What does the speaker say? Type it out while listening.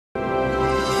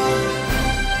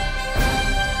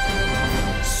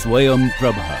Swayam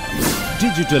Prabha.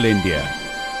 Digital India.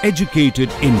 Educated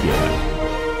India.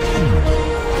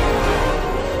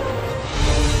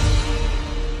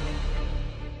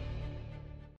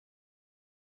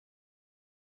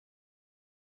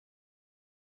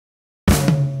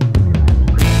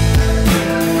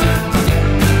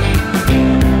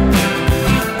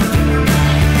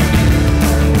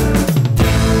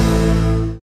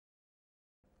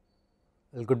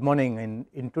 Well, good morning.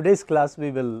 In today's class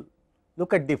we will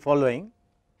look at the following.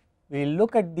 We will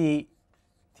look at the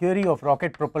theory of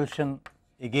rocket propulsion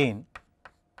again.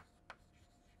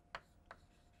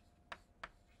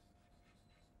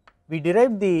 We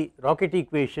derived the rocket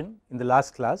equation in the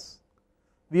last class.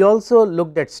 We also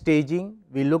looked at staging,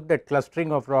 we looked at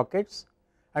clustering of rockets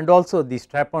and also the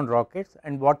strap-on rockets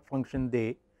and what function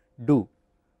they do,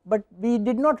 but we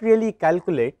did not really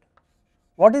calculate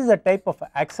what is the type of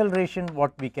acceleration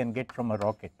what we can get from a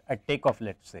rocket at takeoff,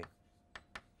 let us say.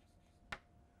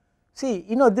 See,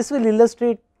 this will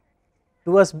illustrate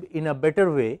to us in a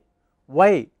better way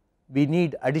why we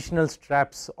need additional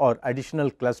straps or additional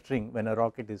clustering when a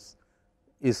rocket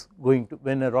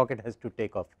when a rocket has to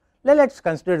take off. Let us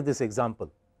consider this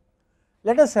example.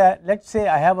 Let us say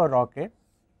I have a rocket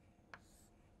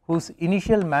whose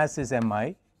initial mass is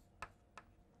mi,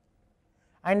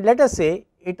 and let us say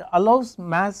it allows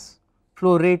mass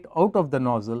flow rate out of the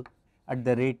nozzle at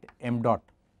the rate m dot.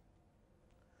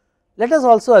 Let us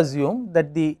also assume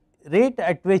that the rate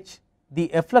at which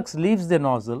the efflux leaves the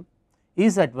nozzle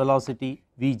is at velocity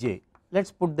Vj. Let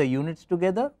us put the units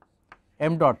together,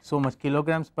 m dot so much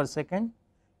kilograms per second,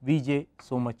 Vj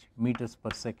so much meters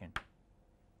per second.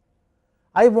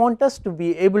 I want us to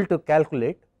be able to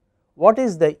calculate what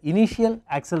is the initial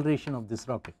acceleration of this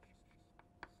rocket.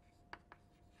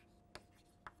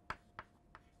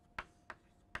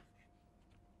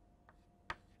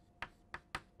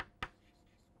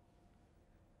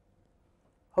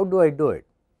 How do I do it?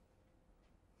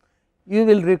 You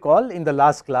will recall in the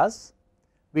last class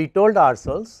we told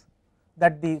ourselves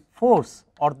that the force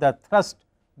or the thrust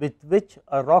with which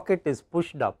a rocket is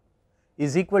pushed up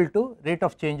is equal to rate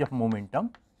of change of momentum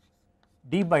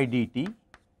d by dt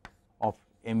of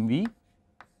mv,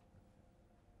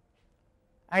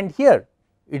 and here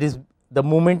it is the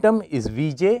momentum is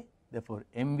Vj, therefore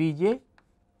mvj,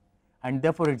 and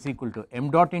therefore it is equal to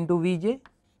m dot into Vj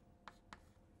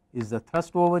is the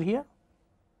thrust over here.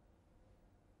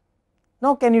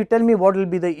 Now, can you tell me what will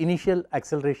be the initial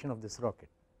acceleration of this rocket?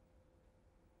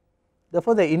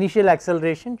 Therefore, the initial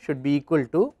acceleration should be equal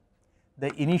to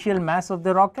the initial mass of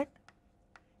the rocket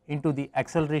into the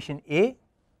acceleration a.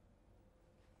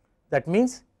 That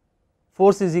means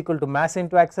force is equal to mass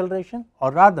into acceleration,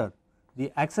 or rather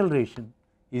the acceleration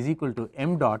is equal to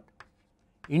m dot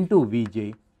into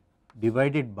Vj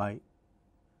divided by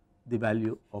the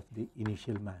value of the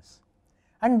initial mass.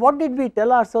 And what did we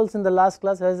tell ourselves in the last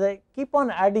class? As I keep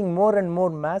on adding more and more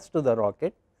mass to the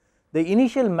rocket, the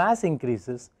initial mass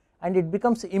increases and it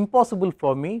becomes impossible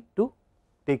for me to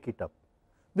take it up.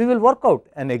 We will work out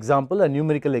an example, a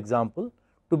numerical example,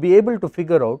 to be able to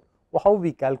figure out how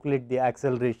we calculate the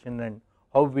acceleration and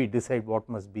how we decide what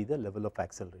must be the level of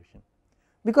acceleration.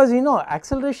 Because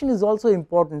acceleration is also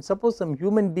important. Suppose some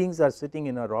human beings are sitting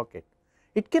in a rocket,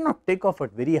 it cannot take off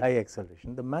at very high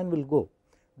acceleration, the man will go.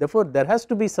 Therefore, there has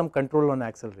to be some control on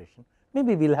acceleration.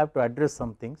 Maybe we will have to address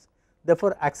some things.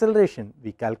 Therefore, acceleration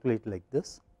we calculate like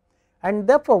this, and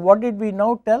therefore, what did we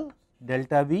now tell?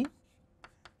 Delta V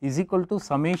is equal to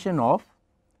summation of,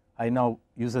 I now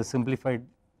use a simplified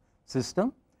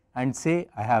system and say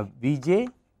I have Vj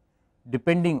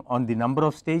depending on the number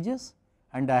of stages,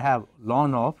 and I have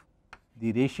ln of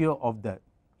the ratio of the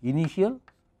initial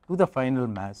to the final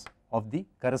mass of the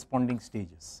corresponding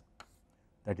stages,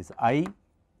 that is I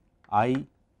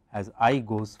as I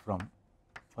goes from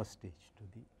first stage to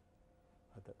the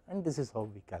other, and this is how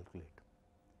we calculate.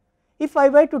 If I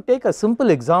were to take a simple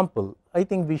example, I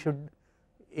think we should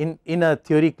in a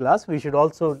theory class we should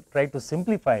also try to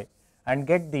simplify and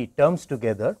get the terms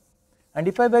together, and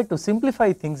if I were to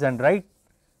simplify things and write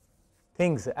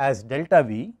things as delta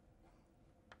V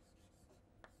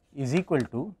is equal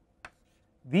to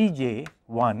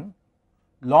Vj1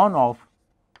 ln of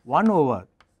 1 over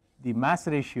the mass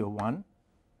ratio 1,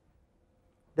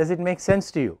 does it make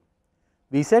sense to you?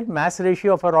 We said mass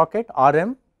ratio of a rocket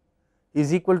Rm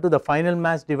is equal to the final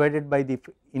mass divided by the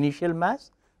initial mass,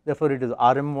 therefore it is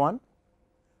Rm1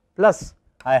 plus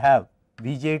I have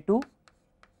Vj2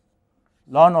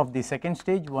 ln of the second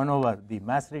stage 1 over the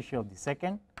mass ratio of the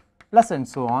second plus and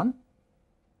so on.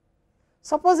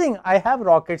 Supposing I have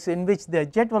rockets in which the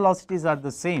jet velocities are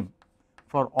the same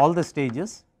for all the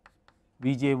stages,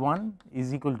 Vj1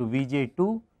 is equal to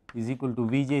Vj2 is equal to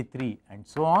Vj3 and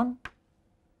so on,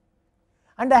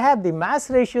 and I have the mass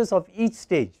ratios of each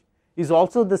stage is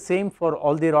also the same for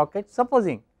all the rockets.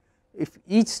 Supposing if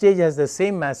each stage has the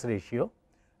same mass ratio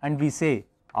and we say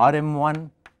Rm1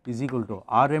 is equal to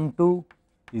Rm2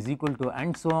 is equal to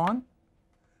and so on,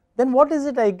 then what is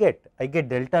it I get? I get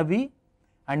delta V,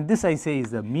 and this I say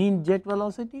is the mean jet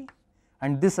velocity,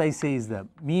 and this I say is the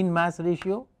mean mass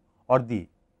ratio, or the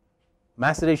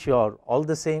mass ratio are all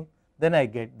the same. Then I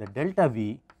get the delta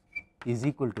V is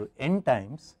equal to n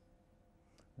times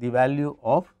the value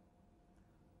of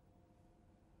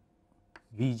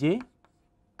Vj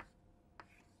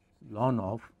ln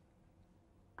of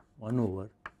 1 over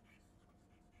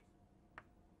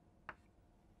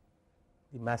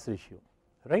the mass ratio,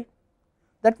 right.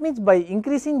 That means by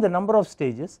increasing the number of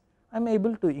stages I am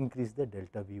able to increase the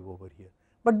delta V over here,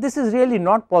 but this is really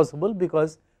not possible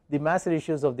because the mass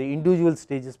ratios of the individual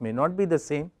stages may not be the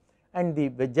same, and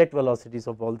the jet velocities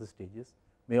of all the stages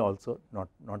may also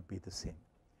not be the same.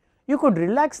 You could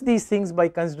relax these things by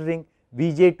considering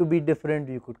Vj to be different,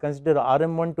 you could consider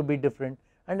Rm1 to be different,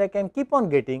 and I can keep on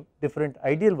getting different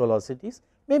ideal velocities.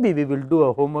 Maybe we will do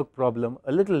a homework problem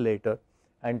a little later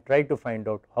and try to find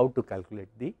out how to calculate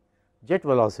the jet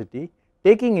velocity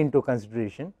taking into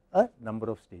consideration a number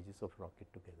of stages of rocket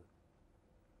together.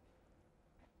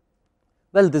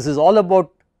 Well, this is all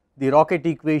about the rocket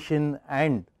equation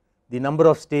and the number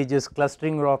of stages,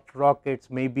 clustering of rockets,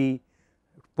 maybe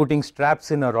putting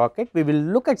straps in a rocket. We will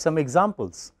look at some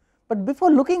examples, but before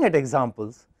looking at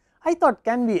examples, I thought,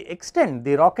 can we extend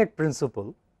the rocket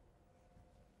principle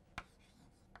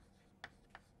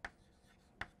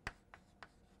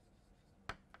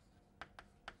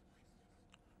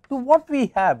to what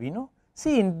we have,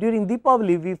 see during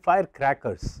Deepavali we fire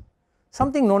crackers,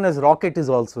 something known as rocket is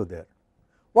also there.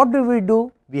 What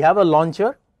do? We have a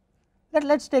launcher. Let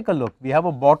us take a look. We have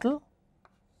a bottle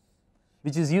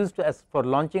which is used as for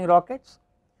launching rockets.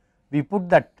 We put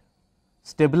that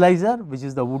stabilizer, which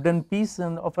is the wooden piece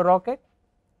of a rocket,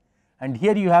 and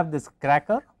here you have this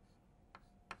cracker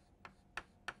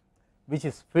which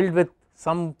is filled with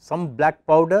some black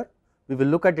powder. We will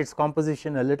look at its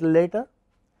composition a little later,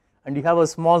 and you have a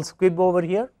small squib over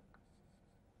here,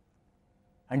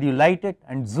 and you light it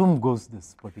and zoom goes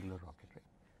this particular rocket, right?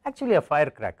 Actually a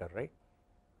firecracker, right.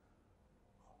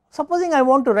 Supposing I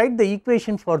want to write the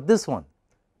equation for this one,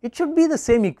 it should be the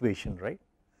same equation, right.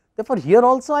 Therefore, here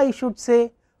also I should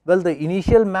say, well, the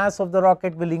initial mass of the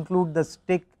rocket will include the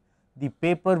stick, the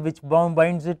paper which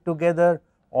binds it together,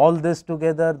 all this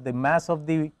together, the mass of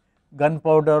the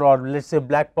gunpowder, or let us say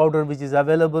black powder which is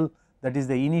available, that is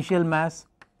the initial mass,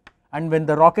 and when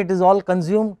the rocket is all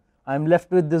consumed, I am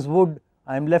left with this wood,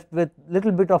 I am left with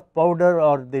little bit of powder,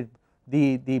 or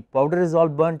the powder is all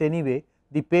burnt anyway,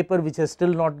 the paper which has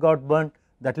still not got burnt,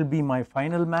 that will be my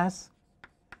final mass.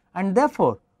 And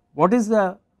therefore, what is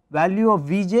the value of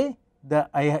Vj?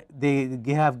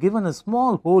 They have given a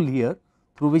small hole here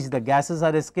through which the gases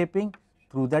are escaping,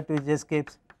 through that which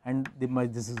escapes, and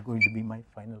this is going to be my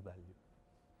final value.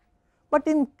 But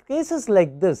in cases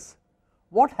like this,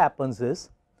 what happens is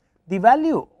the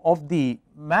value of the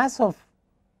mass of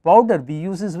powder we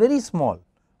use is very small,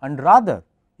 and rather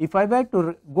if I were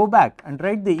to go back and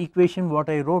write the equation what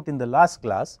I wrote in the last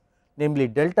class, namely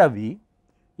delta V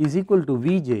is equal to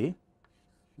Vj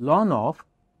ln of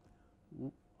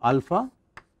alpha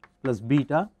plus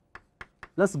beta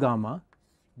plus gamma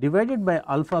divided by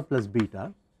alpha plus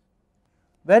beta,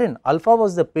 wherein alpha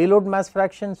was the payload mass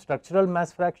fraction, structural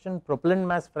mass fraction, propellant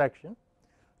mass fraction.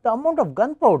 The amount of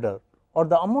gunpowder or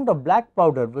the amount of black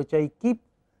powder which I keep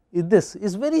this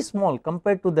is very small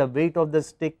compared to the weight of the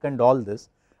stick and all this,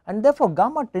 and therefore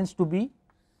gamma tends to be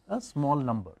a small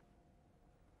number.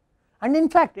 And in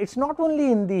fact, it is not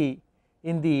only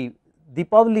in the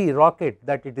Deepavali rocket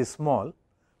that it is small,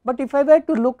 but if I were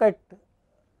to look at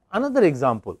another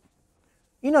example,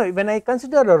 when I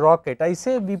consider a rocket, I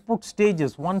say we put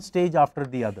stages, one stage after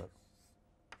the other.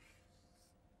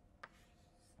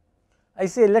 I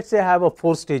say, let us say I have a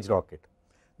 4-stage rocket.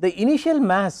 The initial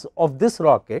mass of this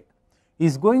rocket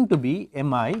is going to be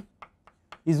Mi,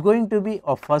 is going to be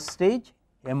of first stage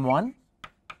M1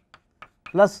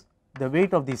 plus the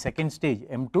weight of the second stage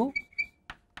M2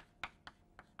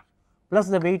 plus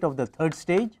the weight of the third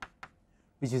stage,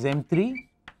 which is M3,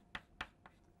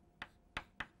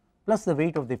 plus the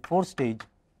weight of the fourth stage,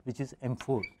 which is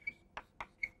M4.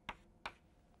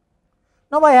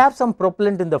 Now I have some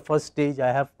propellant in the first stage,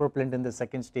 I have propellant in the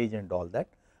second stage and all that,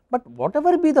 but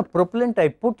whatever be the propellant I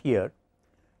put here,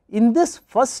 in this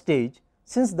first stage,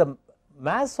 since the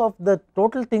mass of the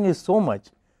total thing is so much,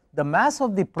 the mass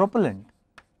of the propellant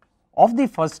of the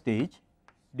first stage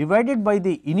divided by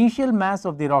the initial mass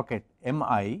of the rocket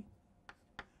mi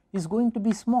is going to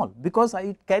be small, because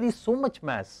it carries so much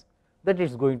mass that it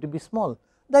is going to be small.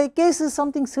 The case is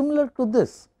something similar to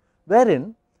this,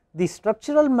 wherein the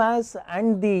structural mass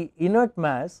and the inert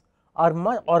mass are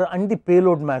and the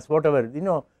payload mass, whatever,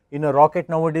 in a rocket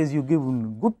nowadays you give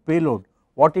good payload,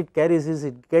 what it carries is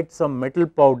it gets some metal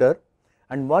powder,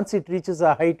 and once it reaches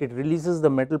a height it releases the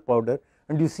metal powder,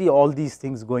 and you see all these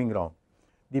things going around.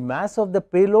 The mass of the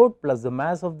payload plus the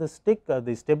mass of the stick,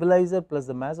 the stabilizer plus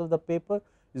the mass of the paper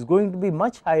is going to be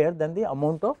much higher than the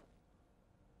amount of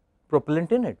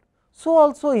propellant in it. So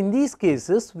also in these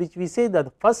cases, which we say that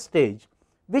the first stage,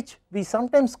 which we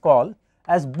sometimes call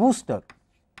as booster.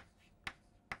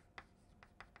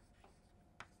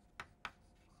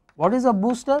 What is a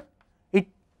booster? It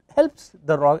helps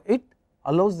it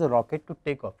allows the rocket to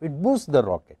take off, it boosts the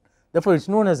rocket. Therefore, it is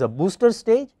known as a booster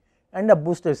stage, and a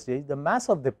booster stage, the mass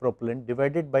of the propellant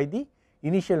divided by the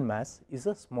initial mass is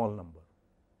a small number.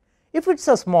 If it is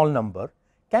a small number,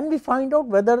 can we find out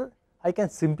whether I can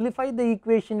simplify the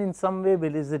equation in some way?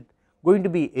 Well, is it going to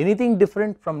be anything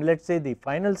different from, let us say, the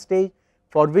final stage,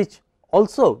 for which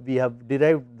also we have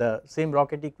derived the same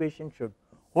rocket equation should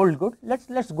hold good? Let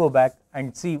us go back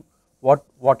and see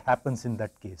what happens in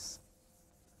that case.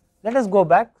 Let us go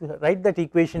back, write that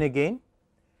equation again.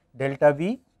 Delta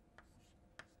V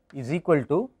is equal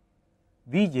to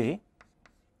Vj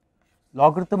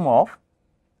logarithm of,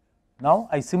 now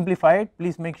I simplify it,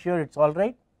 please make sure it is all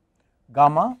right,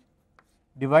 gamma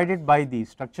divided by the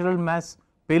structural mass,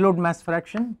 payload mass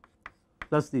fraction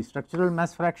plus the structural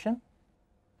mass fraction.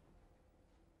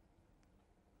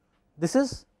 This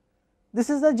is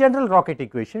the general rocket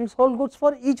equation, it holds good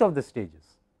for each of the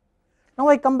stages. Now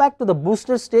I come back to the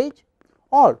booster stage,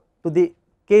 or to the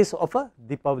case of a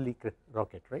Deepavali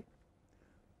rocket, right.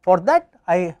 For that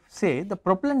I say the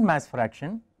propellant mass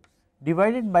fraction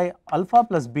divided by alpha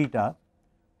plus beta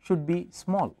should be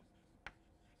small,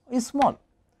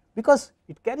 because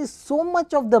it carries so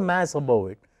much of the mass above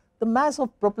it, the mass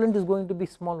of propellant is going to be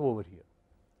small over here.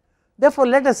 Therefore,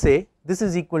 let us say this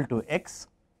is equal to x,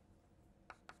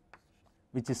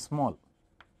 which is small.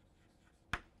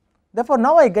 Therefore,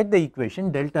 now I get the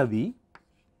equation delta V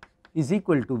is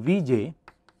equal to Vj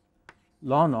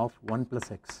ln of 1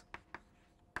 plus x,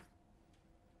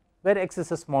 where x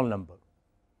is a small number.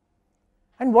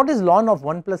 And what is ln of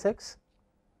 1 plus x?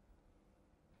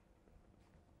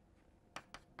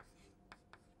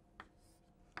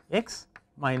 X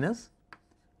minus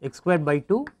x squared by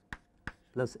 2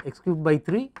 plus x cubed by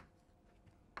 3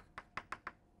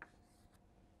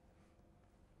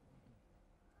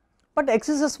 but x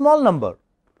is a small number,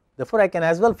 therefore I can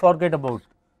as well forget about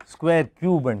square,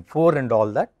 cube and 4 and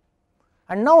all that,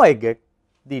 and now I get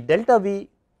the delta V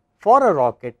for a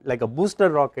rocket like a booster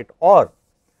rocket or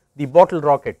the bottle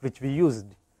rocket which we used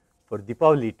for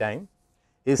Deepavali time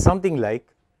is something like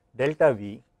delta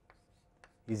V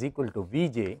is equal to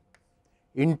Vj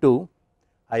into,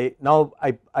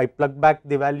 I plug back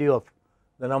the value of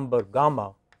the number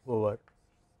gamma over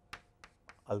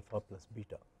alpha plus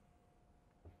beta.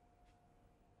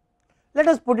 Let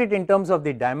us put it in terms of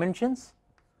the dimensions,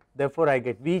 therefore I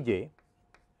get Vj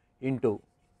into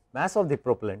mass of the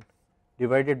propellant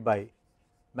divided by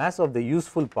mass of the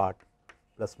useful part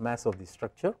plus mass of the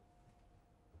structure.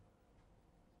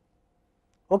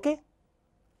 Okay,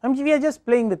 we are just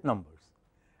playing with numbers.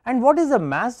 And what is the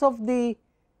mass of the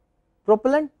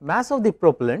propellant? Mass of the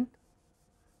propellant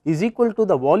is equal to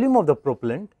the volume of the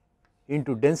propellant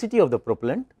into density of the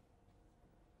propellant,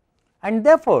 and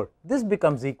therefore this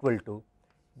becomes equal to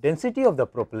density of the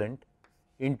propellant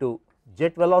into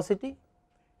jet velocity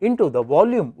into the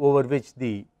volume over which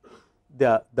the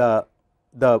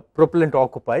propellant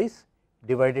occupies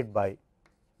divided by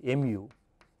mu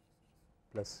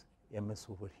plus ms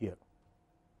over here.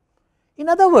 In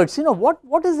other words,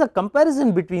 what is the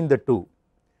comparison between the two?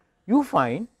 You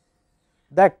find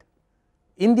that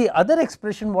in the other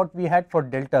expression what we had for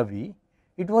delta V,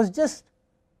 it was just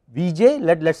Vj,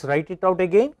 let us write it out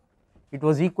again, it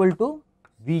was equal to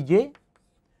Vj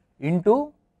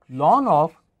into ln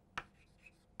of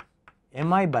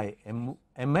mi by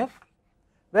mf,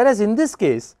 whereas in this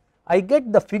case I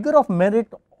get the figure of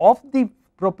merit of the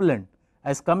propellant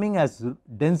as coming as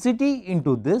density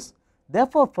into this.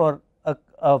 Therefore, for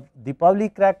a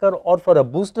Deepavali cracker or for a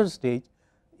booster stage,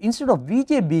 instead of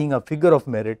Vj being a figure of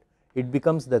merit, it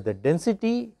becomes that the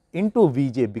density into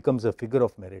Vj becomes a figure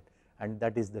of merit, and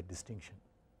that is the distinction.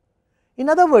 In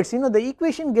other words, the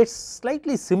equation gets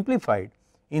slightly simplified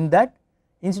in that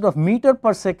instead of meter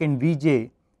per second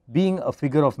Vj being a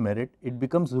figure of merit, it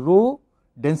becomes rho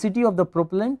density of the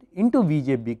propellant into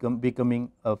Vj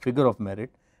becoming a figure of merit,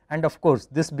 and of course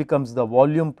this becomes the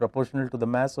volume proportional to the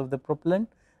mass of the propellant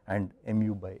and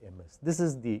mu by ms.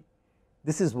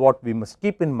 This is what we must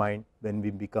keep in mind when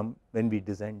we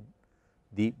design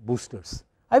the boosters.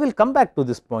 I will come back to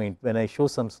this point when I show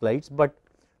some slides, but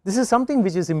this is something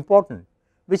which is important,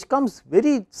 which comes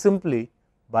very simply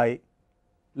by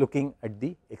looking at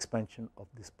the expansion of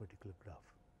this particular graph.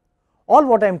 All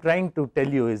what I am trying to tell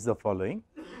you is the following.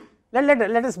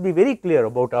 Let us be very clear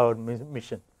about our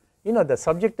mission. You know, the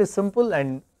subject is simple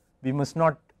and we must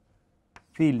not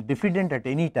feel diffident at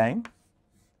any time.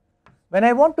 When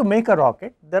I want to make a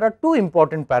rocket, there are two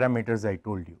important parameters I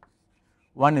told you.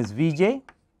 One is Vj,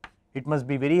 it must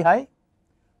be very high.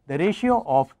 The ratio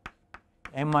of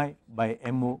mi by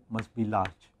mu must be large,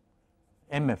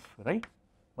 mf, right,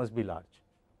 must be large.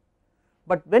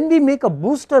 But when we make a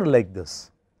booster like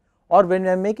this, or when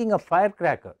I am making a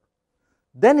firecracker,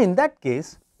 then in that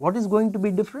case what is going to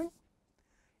be different?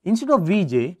 Instead of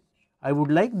Vj, I would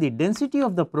like the density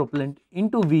of the propellant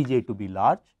into Vj to be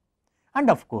large, and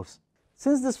of course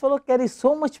since this fellow carries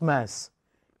so much mass,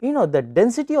 you know, the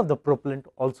density of the propellant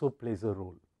also plays a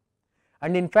role.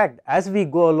 And in fact, as we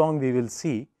go along we will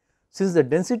see, since the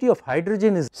density of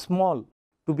hydrogen is small,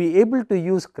 to be able to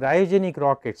use cryogenic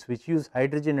rockets which use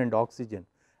hydrogen and oxygen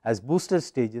as booster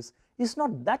stages is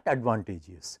not that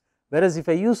advantageous, whereas if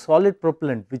I use solid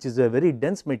propellant which is a very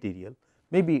dense material,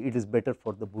 maybe it is better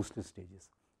for the booster stages.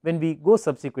 When we go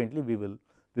subsequently we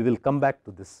will come back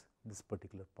to this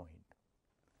particular point.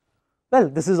 Well,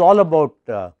 this is all about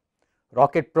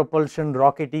rocket propulsion,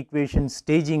 rocket equation,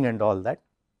 staging and all that,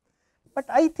 but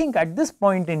I think at this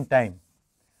point in time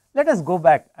let us go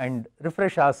back and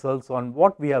refresh ourselves on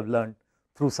what we have learned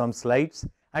through some slides,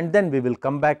 and then we will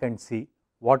come back and see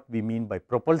what we mean by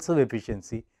propulsive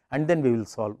efficiency, and then we will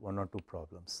solve one or two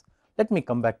problems. Let me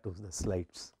come back to the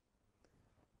slides.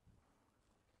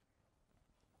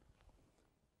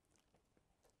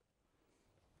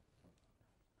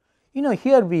 You know,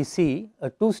 here we see a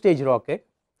two-stage rocket.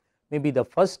 Maybe the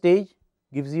first stage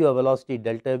gives you a velocity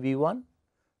delta v1,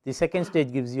 the second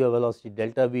stage gives you a velocity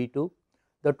delta v2.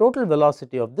 The total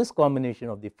velocity of this combination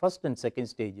of the first and second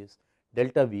stages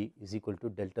delta v is equal to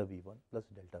delta v1 plus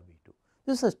delta v2.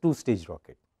 This is a two-stage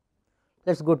rocket.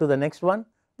 Let us go to the next one.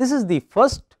 This is the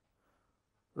first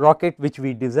rocket which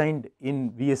we designed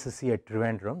in VSSC at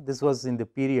Trivandrum. This was in the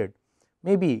period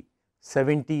maybe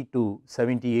 70 to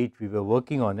 78 we were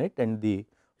working on it, and the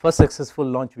first successful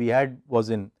launch we had was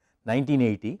in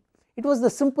 1980. It was the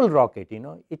simple rocket, you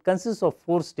know, it consists of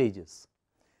 4 stages,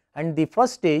 and the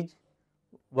first stage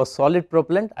was solid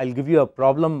propellant. I will give you a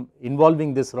problem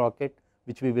involving this rocket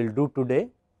which we will do today.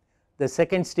 The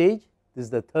second stage, this is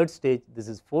the third stage, this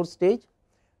is fourth stage.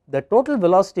 The total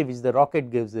velocity which the rocket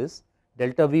gives is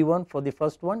delta v1 for the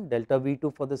first one, delta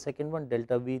v2 for the second one,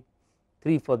 delta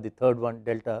v3 for the third one,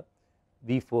 delta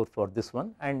v4 for this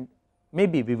one, and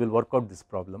maybe we will work out this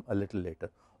problem a little later.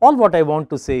 All what I want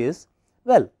to say is,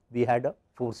 well, we had a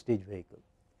 4-stage vehicle.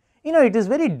 You know, it is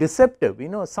very deceptive, you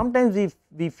know, sometimes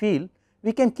we feel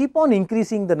we can keep on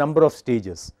increasing the number of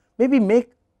stages, maybe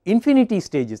make infinity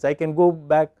stages. I can go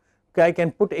back, I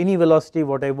can put any velocity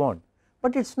what I want,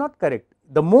 but it is not correct.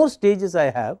 The more stages I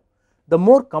have, the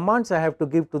more commands I have to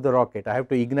give to the rocket. I have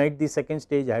to ignite the second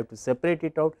stage, I have to separate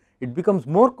it out, it becomes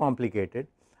more complicated,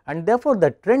 and therefore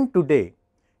the trend today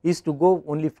is to go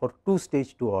only for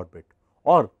 2-stage to orbit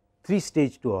or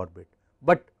 3-stage to orbit,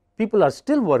 but people are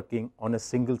still working on a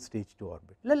single stage to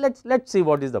orbit. Let's see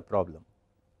what is the problem.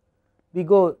 We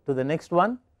go to the next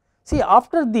one. See,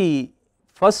 after the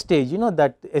first stage, you know,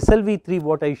 that SLV3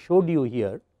 what I showed you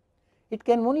here, it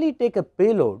can only take a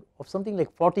payload of something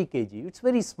like 40 kg, it is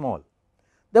very small.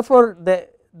 Therefore,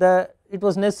 it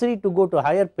was necessary to go to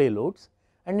higher payloads,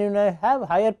 and when I have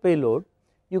higher payload,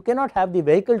 you cannot have the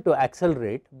vehicle to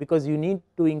accelerate because you need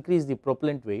to increase the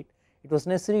propellant weight. It was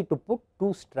necessary to put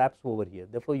 2 straps over here.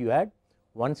 Therefore, you had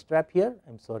one strap here, I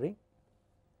am sorry,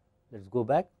 let us go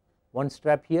back, one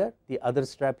strap here, the other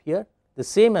strap here, the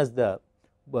same as the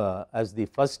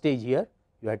first stage here,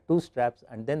 you had 2 straps,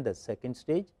 and then the second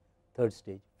stage, third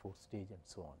stage, fourth stage, and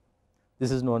so on.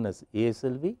 This is known as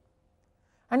ASLV.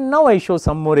 And now I show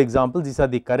some more examples. These are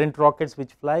the current rockets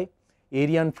which fly.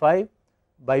 Ariane 5,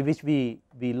 by which we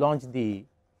launched the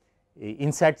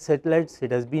INSAT satellites.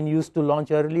 It has been used to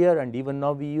launch earlier, and even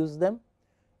now we use them.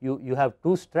 You have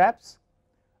 2 straps,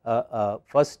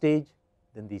 first stage,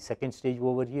 then the second stage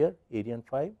over here, Ariane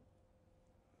 5.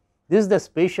 This is the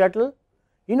space shuttle.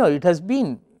 You know, it has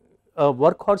been a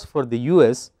workhorse for the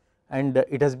US, and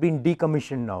it has been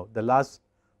decommissioned now. The last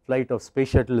flight of space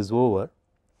shuttle is over,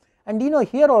 and you know,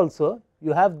 here also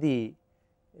you have the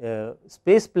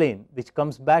space plane which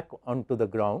comes back onto the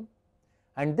ground,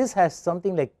 and this has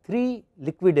something like 3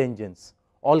 liquid engines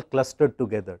all clustered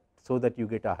together, so that you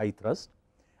get a high thrust.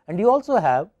 And you also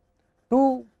have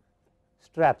 2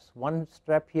 straps, one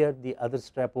strap here, the other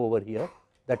strap over here.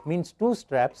 That means 2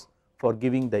 straps for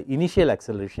giving the initial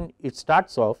acceleration. It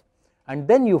starts off, and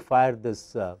then you fire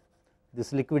this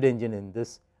this liquid engine in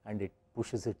this, and it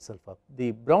pushes itself up.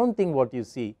 The brown thing what you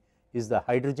see is the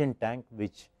hydrogen tank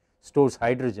which stores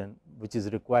hydrogen, which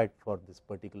is required for this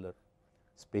particular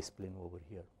space plane over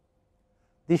here.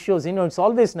 This shows, it is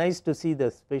always nice to see the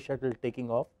space shuttle taking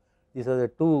off. These are the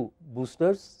 2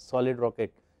 boosters, solid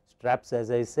rocket straps,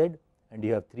 as I said, and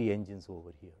you have 3 engines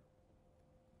over here.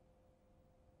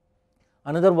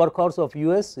 Another workhorse of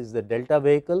US is the Delta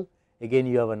vehicle. Again,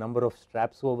 you have a number of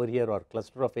straps over here or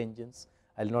cluster of engines.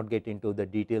 I will not get into the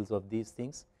details of these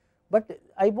things, but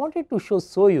I wanted to show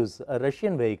Soyuz, a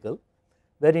Russian vehicle,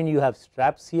 wherein you have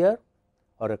straps here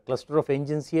or a cluster of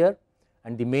engines here,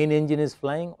 and the main engine is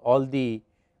flying. All the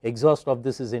exhaust of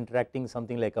this is interacting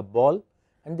something like a ball,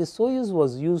 and the Soyuz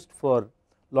was used for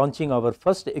launching our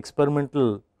first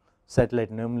experimental satellite,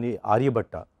 namely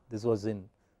Aryabhatta. This was in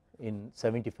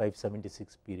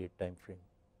 75-76 period time frame.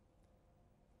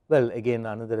 Well, again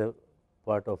another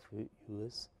part of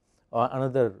US,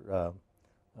 another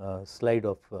slide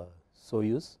of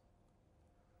Soyuz.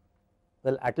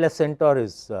 Well, Atlas Centaur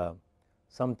is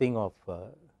something of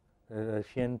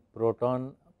Russian.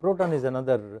 Proton is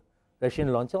another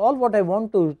Russian launcher. All what I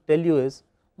want to tell you is,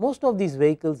 most of these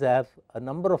vehicles have a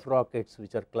number of rockets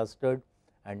which are clustered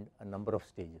and a number of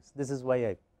stages. This is why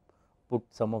I put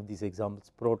some of these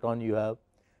examples. Proton, you have,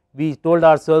 we told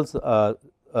ourselves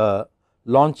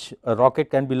launch a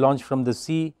rocket can be launched from the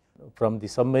sea, from the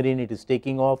submarine it is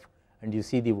taking off, and you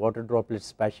see the water droplets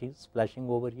splashing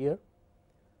over here.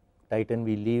 Titan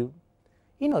we leave.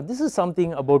 This is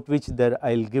something about which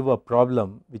I will give a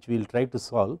problem which we will try to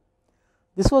solve.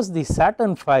 This was the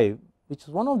Saturn V, which is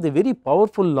one of the very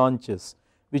powerful launches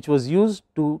which was used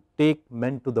to take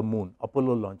men to the moon,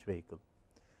 Apollo launch vehicle.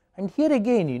 And here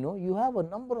again, you have a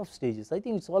number of stages. I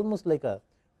think it is almost like a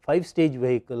 5-stage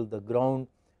vehicle, the ground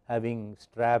having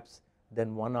straps,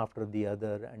 then one after the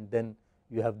other, and then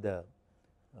you have the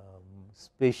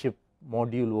spaceship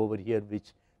module over here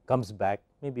which comes back.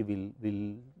 Maybe we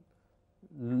will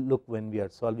look when we are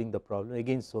solving the problem.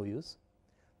 Again Soyuz.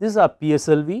 This is our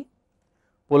PSLV,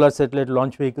 Polar Satellite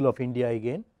Launch Vehicle of India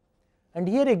again, and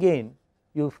here again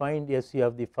you find, yes, you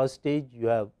have the first stage, you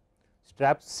have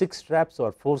straps, 6 straps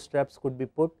or 4 straps could be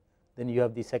put, then you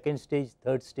have the second stage,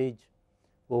 third stage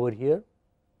over here,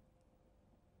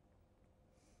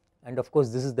 and of course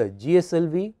this is the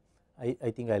GSLV.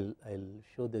 I think I will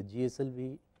show the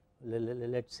GSLV.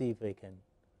 Let us see if I can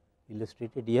illustrate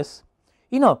it. Yes,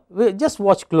 just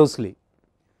watch closely.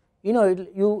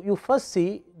 You first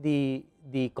see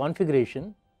the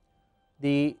configuration.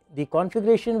 The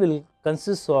configuration will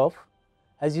consist of,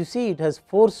 as you see, it has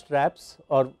 4 straps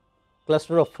or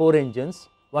cluster of 4 engines,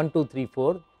 1, 2, 3,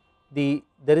 4. There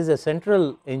is a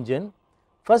central engine.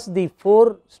 First the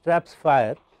 4 straps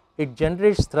fire, it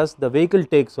generates thrust, the vehicle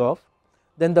takes off,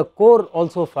 then the core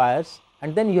also fires,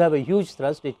 and then you have a huge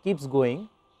thrust, it keeps going,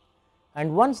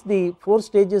 and once the 4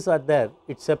 stages are there,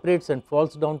 it separates and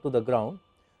falls down to the ground.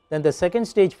 Then the second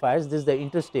stage fires, this is the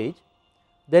interstage,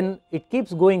 then it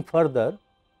keeps going further,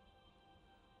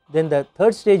 then the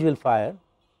third stage will fire,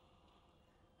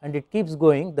 and it keeps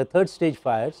going, the third stage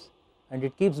fires, and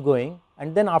it keeps going,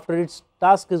 and then after its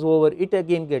task is over, it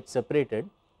again gets separated,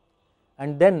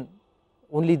 and then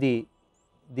only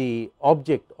the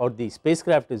object or the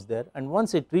spacecraft is there, and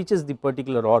once it reaches the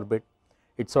particular orbit,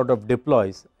 it sort of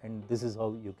deploys, and this is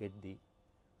how you get the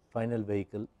final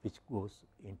vehicle which goes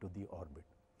into the orbit.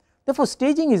 Therefore,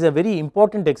 staging is a very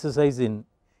important exercise in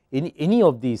any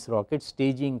of these rockets,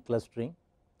 staging, clustering,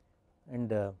 and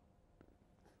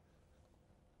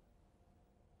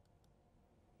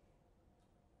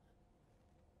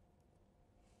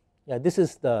yeah, this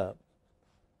is the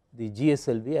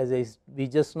GSLV. As we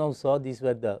just now saw, these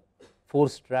were the 4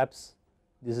 straps.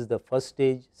 This is the first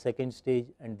stage, second stage,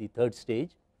 and the third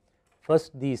stage.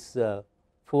 First, these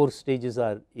 4 stages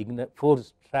are 4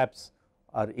 straps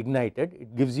are ignited.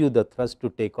 It gives you the thrust to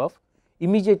take off.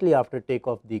 Immediately after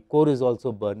takeoff, the core is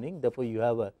also burning. Therefore, you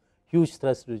have a huge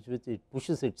thrust which it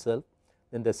pushes itself.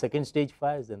 Then the second stage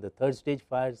fires, then the third stage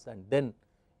fires, and then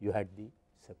you had the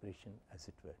separation, as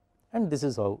it were. And this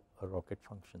is how a rocket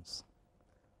functions.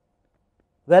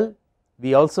 Well,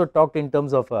 we also talked in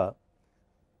terms of a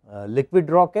liquid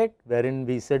rocket, wherein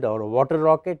we said, or a water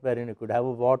rocket, wherein you could have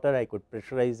a water, I could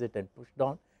pressurize it and push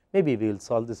down. Maybe we will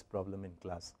solve this problem in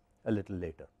class. a little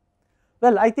later.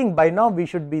 Well, I think by now we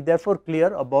should be therefore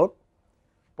clear about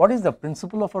what is the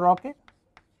principle of a rocket,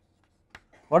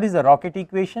 what is the rocket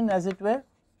equation as it were,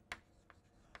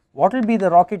 what will be the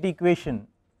rocket equation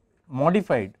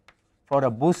modified for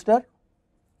a booster,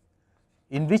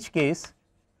 in which case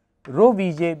rho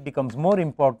Vj becomes more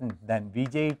important than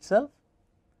Vj itself,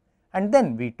 and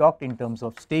then we talked in terms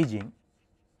of staging,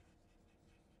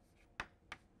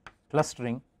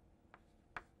 clustering,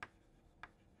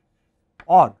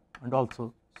 and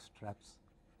also straps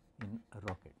in a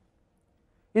rocket.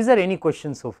 Is there any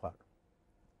question so far?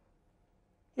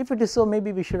 If it is so,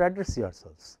 maybe we should address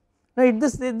yourselves. Now,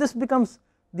 this becomes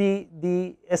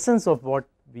the essence of what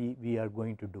we are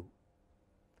going to do.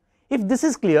 If this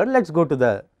is clear, let us go to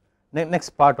the next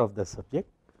part of the subject.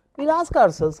 We will ask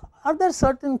ourselves, are there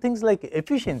certain things like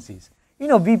efficiencies? We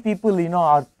people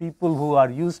are people who are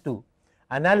used to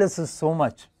analysis so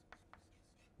much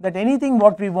that anything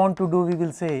what we want to do, we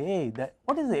will say, hey,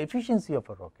 what is the efficiency of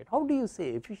a rocket? How do you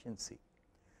say efficiency?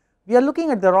 We are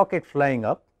looking at the rocket flying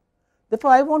up,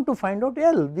 therefore I want to find out,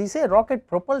 well, we say rocket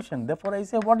propulsion, therefore I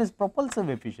say what is propulsive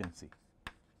efficiency?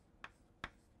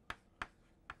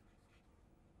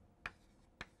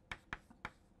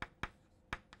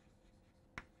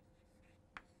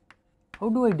 How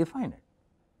do I define it?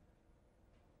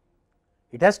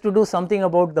 It has to do something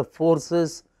about the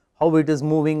forces, how it is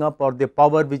moving up, or the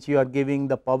power which you are giving,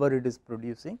 the power it is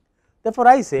producing. Therefore,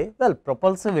 I say, well,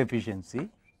 propulsive efficiency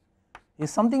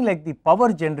is something like the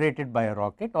power generated by a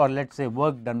rocket, or let us say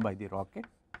work done by the rocket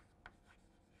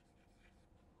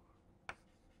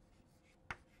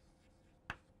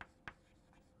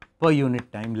per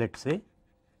unit time, let us say,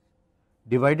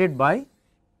 divided by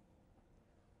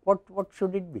what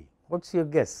should it be? What is your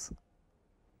guess?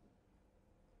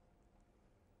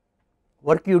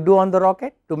 Work you do on the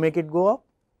rocket to make it go up,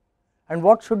 and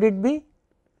what should it be?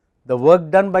 The work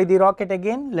done by the rocket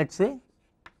again, let us say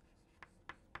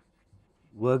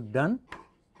work done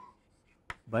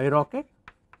by rocket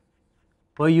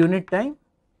per unit time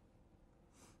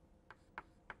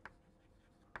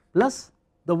plus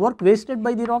the work wasted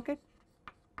by the rocket.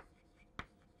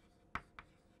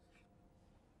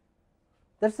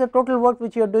 That is the total work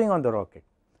which you are doing on the rocket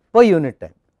per unit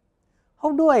time.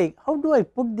 How do I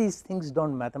put these things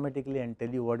down mathematically and tell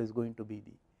you what is going to be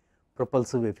the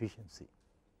propulsive efficiency?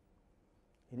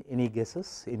 Any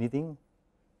guesses? Anything?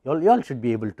 You all should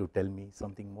be able to tell me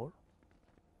something more.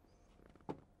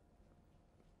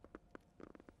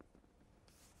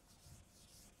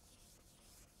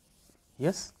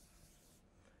 Yes,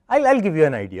 I'll give you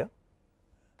an idea.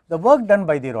 The work done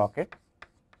by the rocket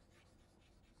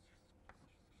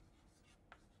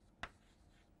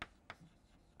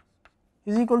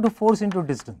is equal to force into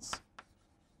distance,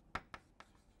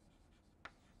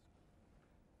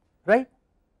 right?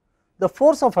 The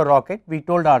force of a rocket, we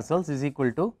told ourselves, is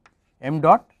equal to m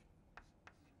dot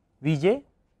Vj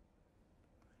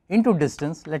into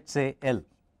distance, let us say L.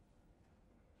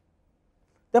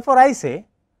 Therefore, I say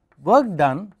work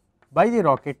done by the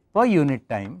rocket per unit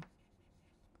time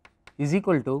is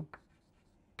equal to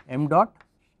m dot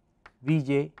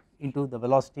Vj into the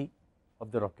velocity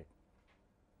of the rocket,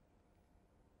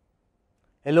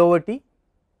 L over T,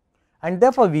 and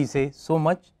therefore, we say so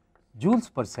much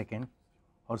joules per second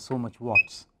or so much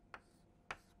watts.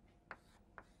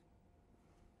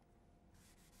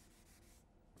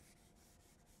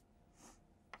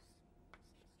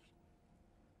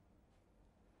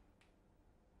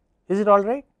 Is it all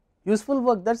right? Useful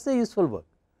work, that is the useful work.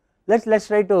 Let us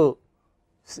try to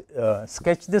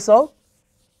sketch this out.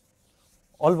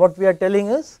 All what we are telling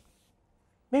is,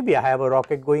 maybe I have a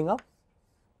rocket going up,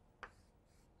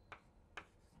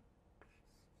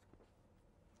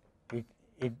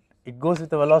 it goes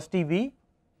with a velocity v,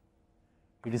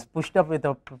 it is pushed up with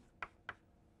a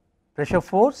pressure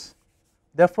force.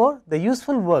 Therefore, the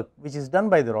useful work which is done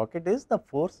by the rocket is the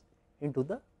force into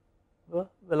the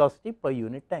velocity per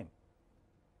unit time.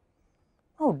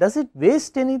 Now, does it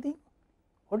waste anything?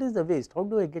 What is the waste? How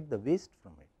do I get the waste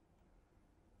from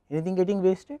it? Anything getting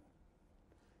wasted?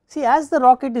 See, as the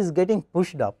rocket is getting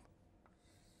pushed up,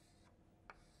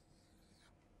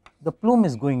 the plume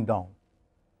is going down.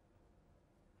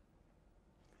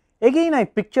 Again, I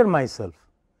picture myself,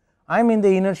 I am in the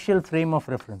inertial frame of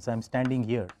reference, I am standing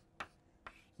here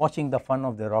watching the fun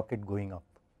of the rocket going up.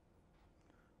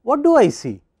 What do I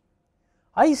see?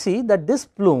 I see that this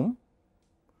plume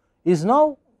is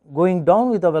now going down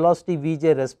with a velocity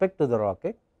Vj respect to the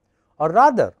rocket, or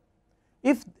rather,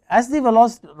 if as the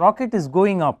rocket is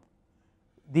going up,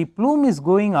 the plume is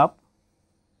going up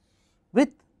with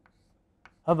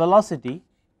a velocity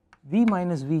v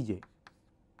minus Vj.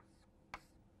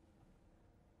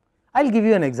 I will give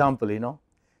you an example.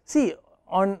 See,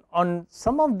 on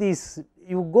some of these,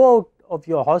 you go out of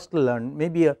your hostel and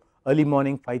maybe a early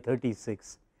morning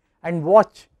 5:36 and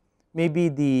watch maybe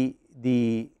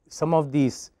the some of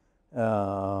these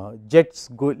jets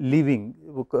leaving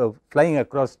flying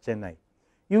across Chennai.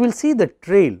 You will see the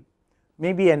trail,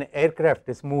 maybe an aircraft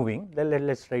is moving. Let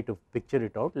us try to picture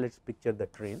it out. Let us picture the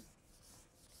trail.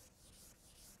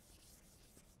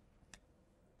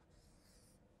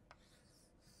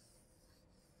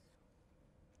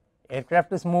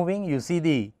 Aircraft is moving, you see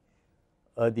the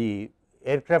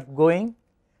aircraft going,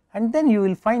 and then you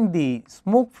will find the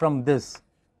smoke from this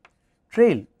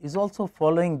trail is also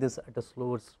following this at a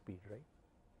slower speed,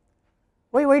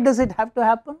 right. Why does it have to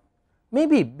happen?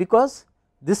 Maybe because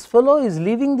this fellow is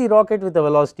leaving the rocket with a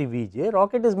velocity Vj,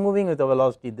 rocket is moving with a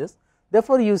velocity this,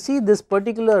 therefore you see this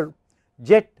particular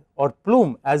jet or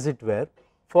plume as it were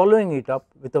following it up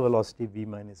with a velocity V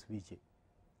minus Vj.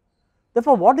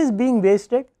 Therefore, what is being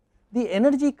wasted? The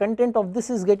energy content of this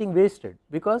is getting wasted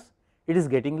because it is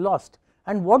getting lost.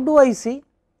 And what do I see?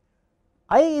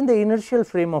 I, in the inertial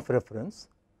frame of reference,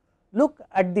 look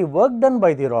at the work done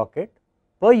by the rocket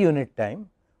per unit time,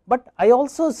 but I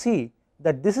also see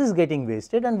that this is getting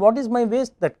wasted, and what is my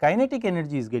waste? That kinetic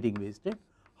energy is getting wasted,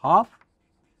 half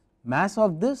mass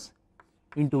of this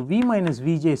into V minus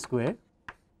Vj square,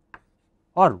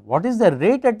 or what is the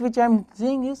rate at which I am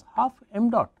seeing is half m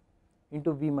dot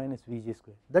into V minus Vj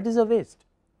square, that is a waste.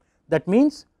 That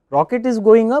means rocket is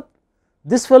going up,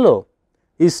 this fellow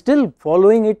is still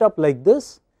following it up like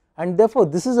this, and therefore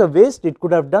this is a waste. It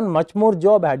could have done much more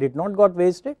job had it not got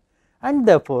wasted, and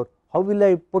therefore how will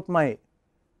I put my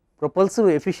propulsive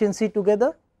efficiency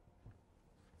together?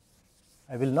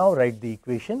 I will now write the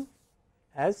equation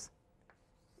as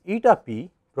eta p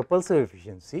propulsive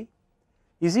efficiency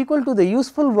is equal to the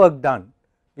useful work done,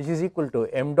 which is equal to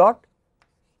m dot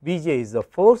Vj is the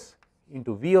force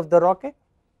into V of the rocket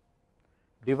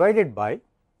divided by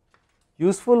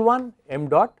useful one m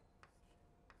dot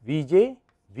Vj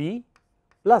V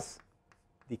plus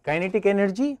the kinetic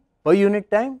energy per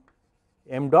unit time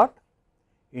m dot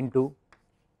into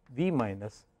V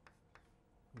minus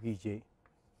Vj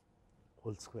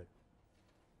whole square.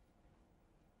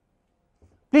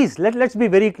 Please let us be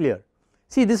very clear.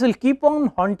 See, this will keep on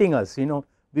haunting us,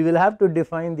 we will have to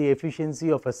define the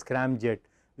efficiency of a scramjet,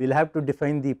 we will have to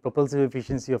define the propulsive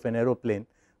efficiency of an aeroplane.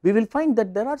 We will find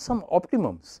that there are some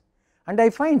optimums, and I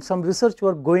find some research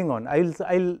work going on. I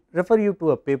will refer you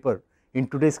to a paper in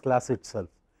today's class itself.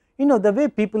 The way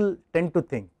people tend to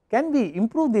think, can we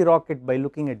improve the rocket by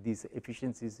looking at these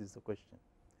efficiencies is the question.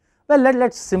 Well, let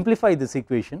us simplify this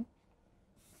equation.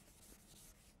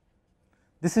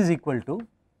 This is equal to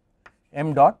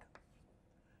m dot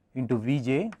into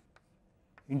Vj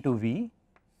into V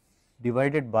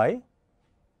divided by,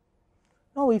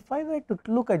 now if I were to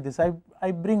look at this,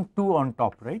 I bring 2 on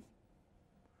top, right,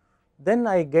 then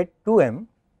I get 2m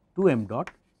dot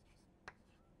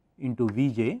into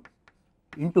Vj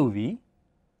into V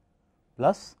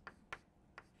plus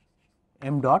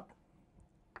m dot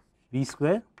V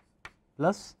square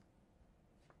plus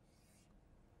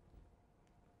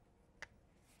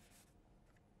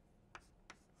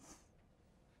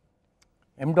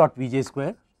m dot Vj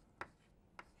square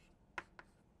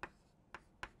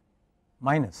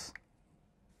minus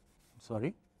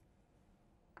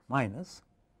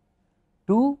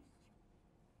 2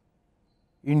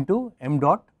 into m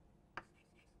dot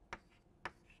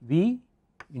V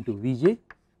into Vj.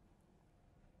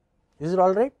 Is it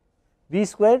all right? V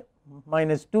square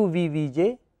minus 2 V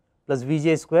Vj plus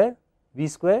Vj square, V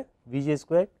square, Vj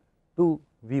square, 2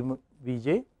 V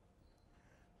Vj.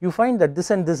 You find that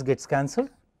this and this gets cancelled,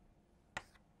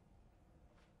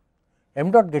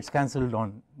 m dot gets cancelled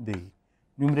on the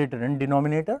numerator and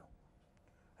denominator,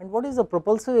 and what is the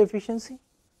propulsive efficiency?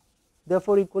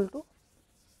 Therefore, equal to,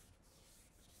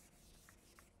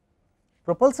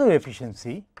 propulsive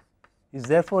efficiency is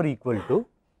therefore equal to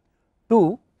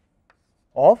 2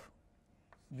 of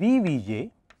V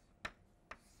Vj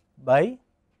by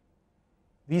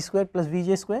V square plus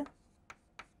Vj square.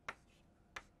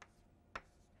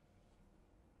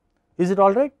 Is it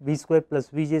all right? V square plus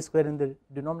Vj square in the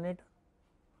denominator.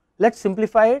 Let us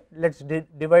simplify it, let us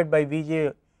divide by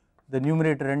Vj the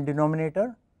numerator and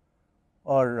denominator,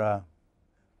 or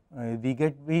we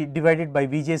get V divided by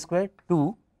Vj square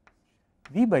 2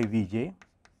 V by Vj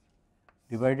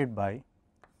divided by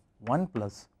 1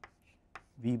 plus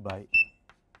V by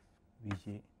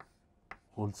Vj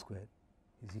whole square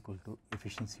is equal to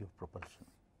efficiency of propulsion.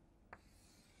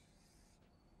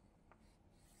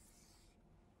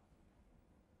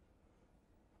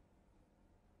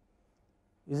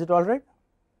 Is it all right?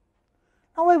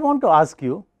 Now, I want to ask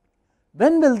you,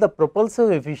 when will the propulsive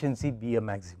efficiency be a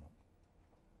maximum?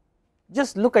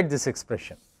 Just look at this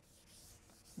expression,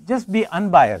 just be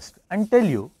unbiased and tell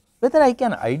you whether I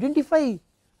can identify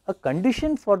a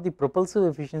condition for the propulsive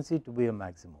efficiency to be a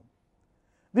maximum.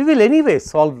 We will anyway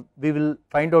solve, we will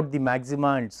find out the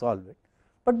maxima and solve it,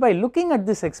 but by looking at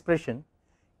this expression,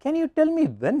 can you tell me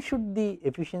when should the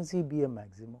efficiency be a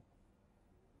maximum?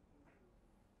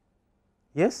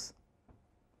 Yes?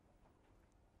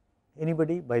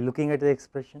 Anybody by looking at the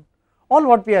expression? All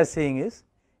what we are saying is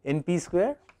NP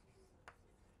square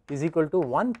is equal to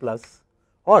 1 plus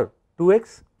or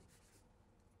 2x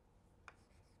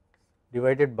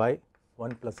divided by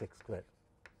 1 plus x square.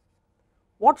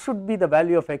 What should be the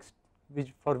value of x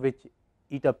for which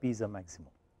eta p is a maximum?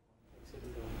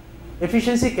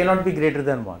 Efficiency cannot be greater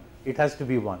than 1, it has to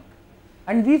be 1,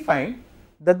 and we find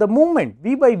that the moment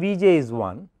v by vj is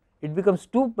 1, it becomes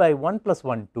 2 by 1 plus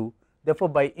 1 2. Therefore,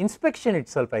 by inspection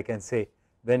itself I can say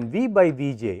when v by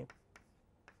vj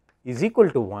is equal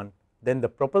to 1, then the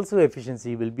propulsive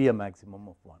efficiency will be a maximum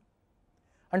of 1.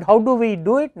 And how do we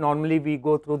do it? Normally we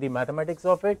go through the mathematics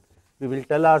of it. We will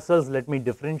tell ourselves, let me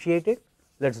differentiate it.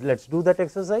 Let's do that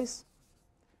exercise.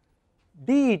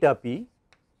 d eta p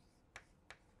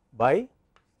by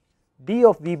d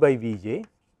of v by vj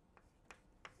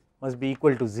must be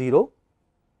equal to 0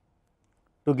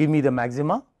 to give me the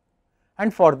maxima,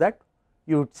 and for that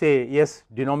you would say yes,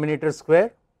 denominator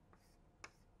square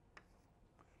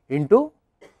into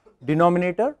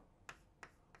denominator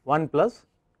 1 plus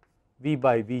v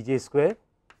by vj square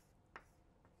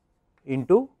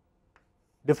into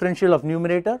differential of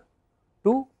numerator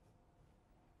 2,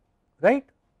 right,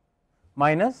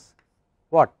 minus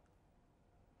what,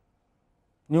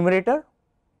 numerator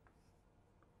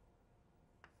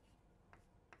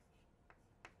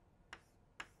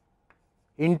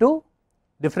into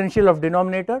differential of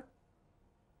denominator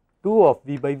 2 of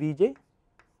v by vj,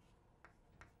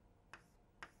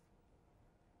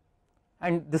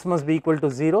 and this must be equal to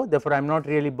 0. Therefore, I am not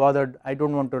really bothered, I do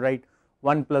not want to write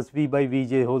 1 plus v by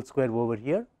vj whole square over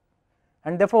here,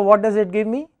 and therefore, what does it give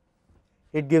me?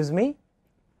 It gives me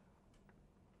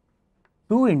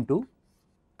 2 into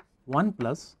 1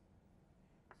 plus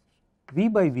v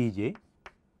by vj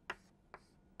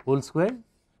whole square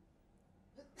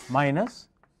minus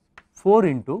 4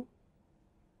 into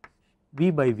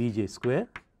v by vj square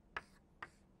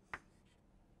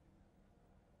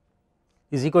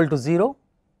is equal to 0.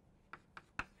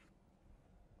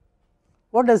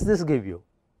 What does this give you?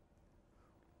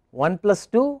 1 plus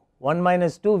 2, 1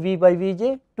 minus 2 v by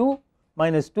vj, 2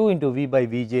 minus 2 into v by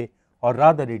vj, or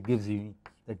rather it gives you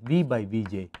that v by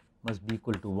vj must be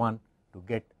equal to 1 to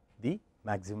get the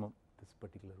maximum this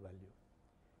particular value.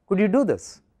 Could you do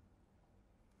this?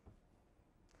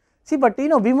 See, but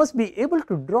we must be able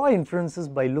to draw inferences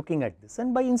by looking at this,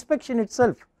 and by inspection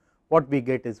itself what we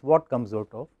get is what comes out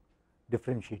of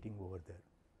differentiating over there.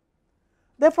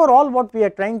 Therefore, all what we are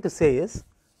trying to say is,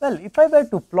 well, if I were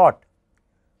to plot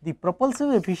the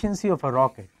propulsive efficiency of a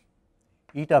rocket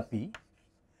eta p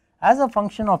as a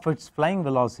function of its flying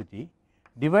velocity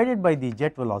divided by the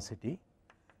jet velocity,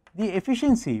 the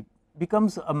efficiency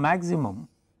becomes a maximum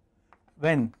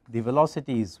when the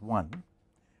velocity is 1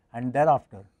 and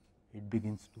thereafter it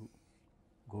begins to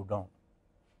go down.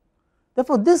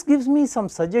 Therefore, this gives me some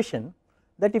suggestion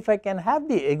that if I can have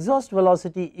the exhaust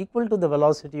velocity equal to the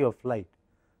velocity of flight,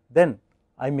 then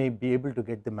I may be able to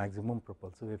get the maximum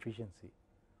propulsive efficiency,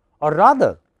 or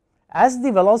rather as the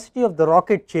velocity of the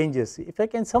rocket changes, if I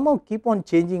can somehow keep on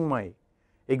changing my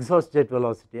exhaust jet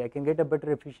velocity, I can get a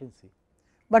better efficiency.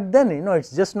 But then it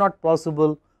is just not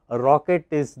possible. A rocket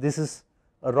is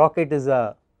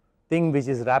a thing which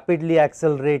is rapidly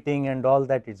accelerating and all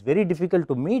that, it is very difficult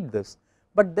to meet this,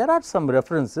 but there are some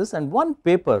references and one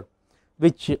paper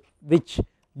which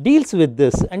deals with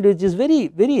this and which is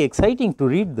very exciting to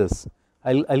read this.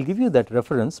 I will give you that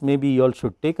reference, maybe you all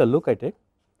should take a look at it.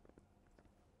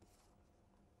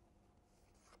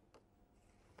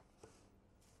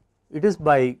 It is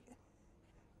by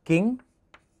King,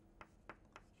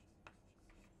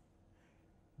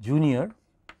 Junior,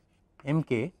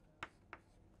 MK.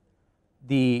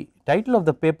 The title of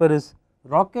the paper is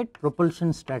Rocket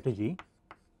Propulsion Strategy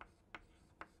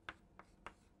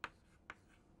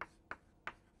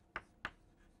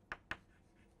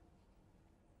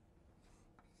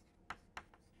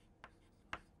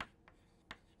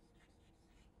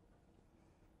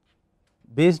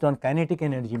based on kinetic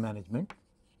energy management.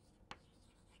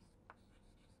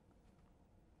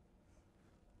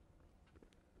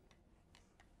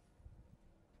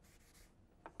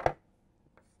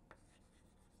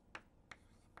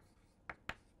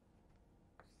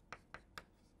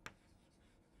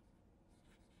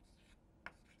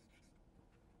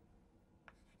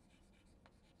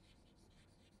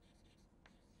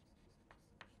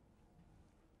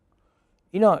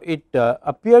 it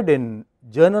appeared in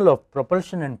Journal of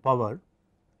Propulsion and Power.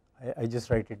 I just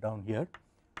write it down here,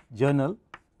 Journal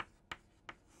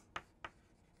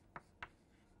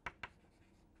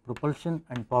Propulsion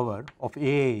and Power of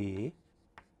AIA.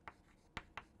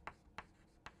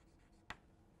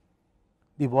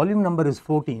 The volume number is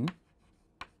 14.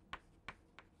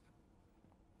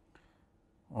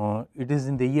 It is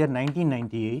in the year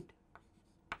 1998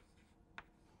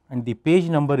 and the page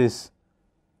number is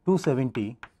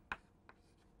 270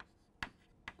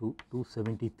 to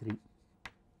 273.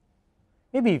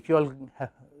 Maybe if you all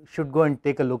should go and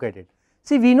take a look at it.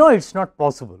 See, we know it is not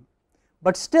possible,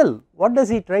 but still what does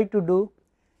he try to do?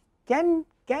 Can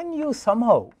you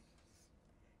somehow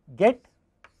get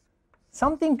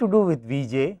something to do with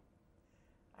Vj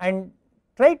and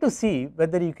try to see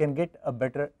whether you can get a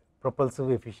better propulsive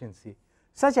efficiency.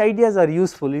 Such ideas are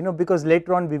useful, because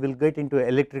later on we will get into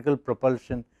electrical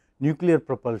propulsion, nuclear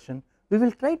propulsion. We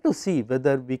will try to see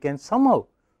whether we can somehow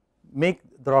make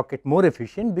the rocket more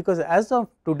efficient, because as of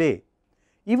today,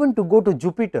 even to go to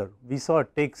Jupiter, we saw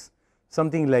it takes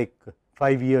something like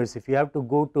 5 years. If you have to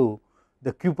go to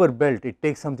the Kuiper belt, it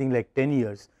takes something like 10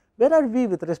 years. Where are we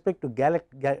with respect to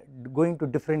going to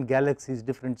different galaxies,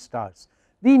 different stars?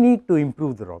 We need to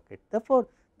improve the rocket. Therefore,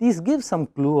 these give some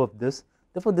clue of this.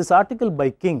 Therefore, this article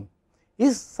by King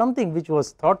is something which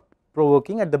was thought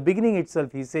provoking. At the beginning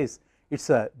itself, he says it is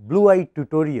a blue eye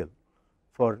tutorial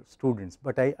for students,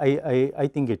 but I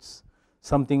think it is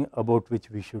something about which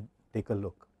we should take a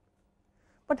look.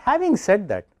 But having said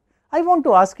that, I want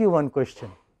to ask you one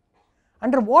question.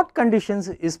 Under what conditions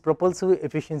is propulsive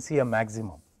efficiency a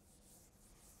maximum?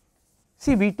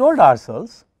 See, we told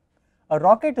ourselves a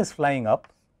rocket is flying up,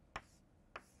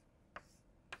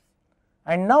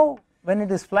 and now when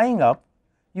it is flying up,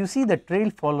 you see the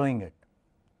trail following it.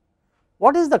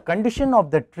 What is the condition of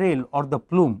the trail or the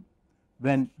plume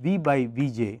when V by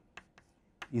Vj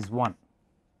is 1?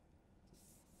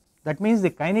 That means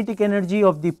the kinetic energy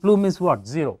of the plume is what?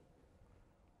 0.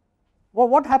 Well,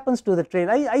 what happens to the trail?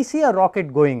 I see a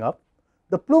rocket going up,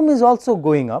 the plume is also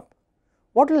going up.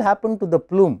 What will happen to the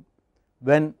plume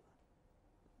when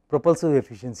propulsive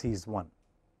efficiency is 1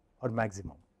 or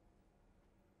maximum?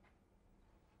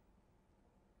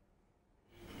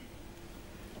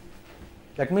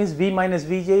 That means V minus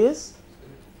Vj is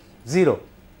 0.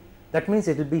 That means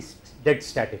it will be dead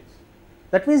static.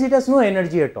 That means it has no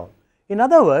energy at all. In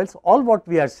other words, all what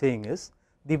we are saying is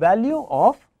the value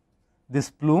of this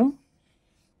plume,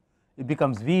 it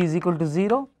becomes V is equal to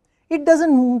 0. It does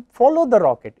not follow the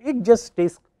rocket, it just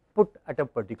stays put at a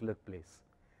particular place.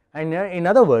 And in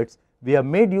other words, we have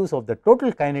made use of the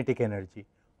total kinetic energy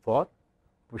for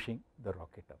pushing the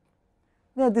rocket up.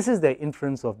 Now, this is the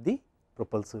inference of the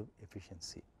propulsive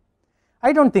efficiency.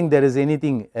 I do not think there is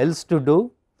anything else to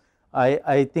do.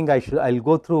 I think I will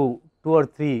go through 2 or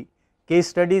 3 case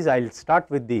studies. I will start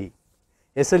with the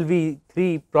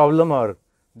SLV3 problem, or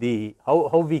the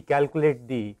how we calculate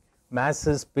the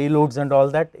masses, payloads and all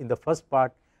that in the first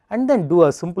part, and then do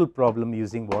a simple problem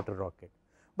using water rocket.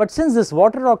 But since this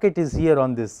water rocket is here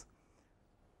on this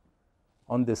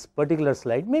particular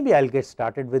slide, maybe I will get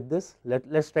started with this. Let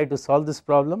us try to solve this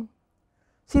problem.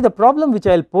 See, the problem which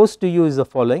I will pose to you is the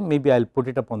following. Maybe I will put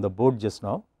it up on the board just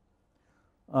now.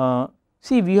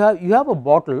 See, you have a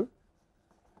bottle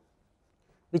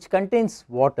which contains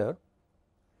water,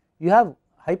 you have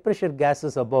high pressure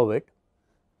gases above it.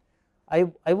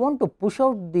 I want to push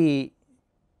out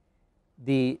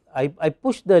I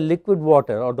push the liquid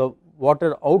water or the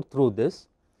water out through this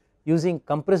using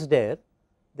compressed air.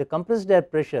 The compressed air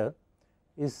pressure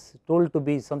is told to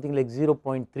be something like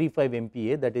 0.35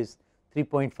 MPa, that is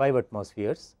 3.5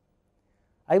 atmospheres.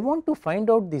 I want to find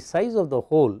out the size of the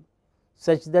hole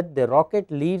such that the rocket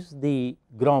leaves the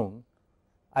ground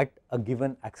at a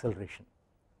given acceleration.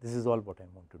 This is all what I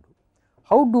want to do.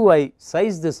 How do I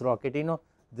size this rocket?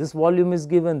 This volume is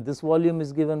given, this volume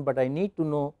is given, but I need to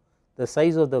know the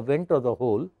size of the vent or the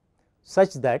hole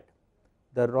such that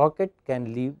the rocket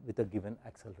can leave with a given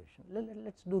acceleration. Let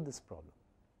us do this problem.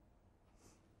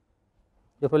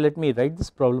 Therefore, let me write this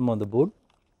problem on the board.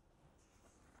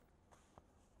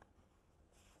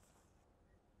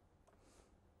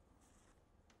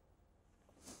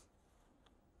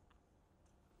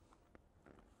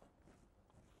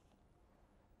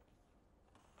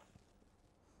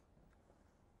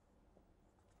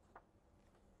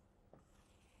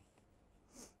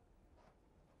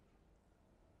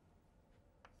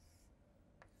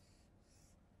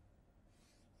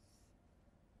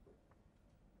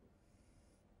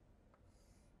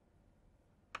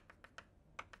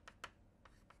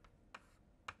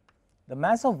 The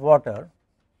mass of water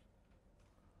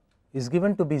is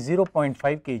given to be 0.5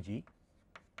 kg.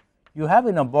 You have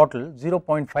in a bottle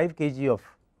 0.5 kg of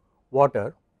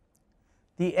water,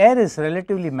 the air is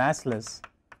relatively massless,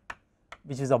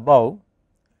 which is above,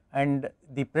 and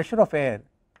the pressure of air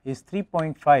is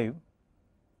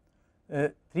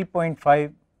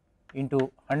 3.5 into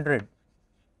 100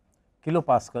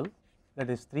 kilopascal, that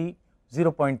is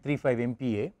 0.35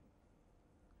 MPa.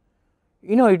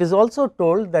 You know, it is also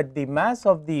told that the mass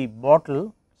of the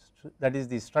bottle, that is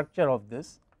the structure of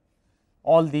this,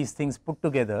 all these things put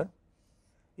together,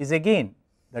 is again,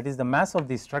 that is the mass of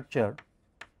the structure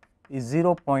is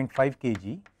 0.5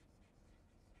 kg,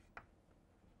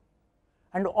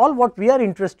 and all what we are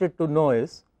interested to know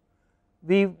is,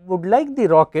 we would like the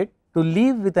rocket to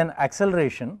leave with an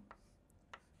acceleration.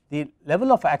 The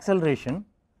level of acceleration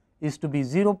is to be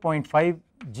 0.5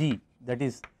 g, that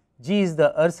is g is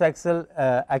the Earth's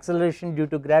acceleration due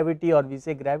to gravity, or we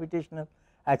say gravitational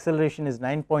acceleration is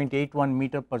 9.81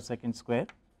 meter per second square.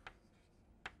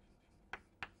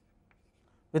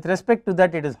 With respect to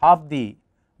that, it is half the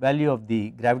value of the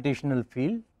gravitational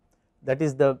field, that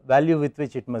is the value with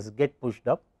which it must get pushed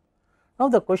up. Now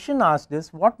the question asked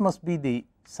is, what must be the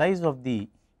size of the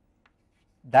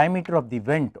diameter of the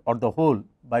vent or the hole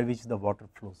by which the water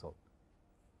flows out?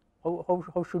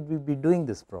 How should we be doing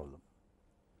this problem?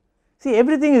 See,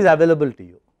 everything is available to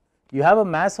you. You have a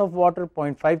mass of water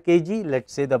 0.5 kg, let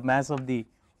us say the mass of the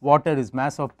water is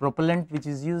mass of propellant which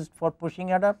is used for pushing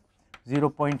it up,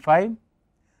 0.5.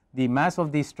 The mass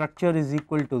of the structure is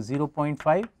equal to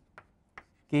 0.5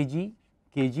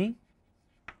 kg.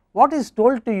 What is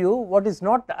told to you, what is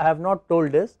not, I have not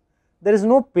told is, there is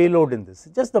no payload in this,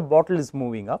 just the bottle is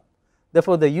moving up.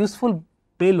 Therefore, the useful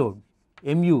payload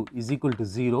mu is equal to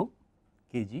 0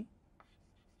 kg.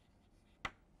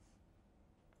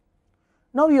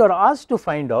 Now you are asked to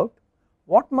find out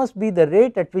what must be the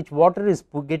rate at which water is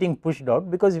getting pushed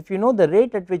out, because if you know the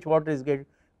rate at which water is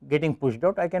getting pushed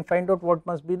out, I can find out what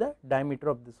must be the diameter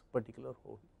of this particular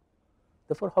hole.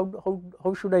 Therefore,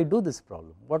 how should I do this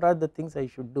problem? What are the things I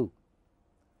should do?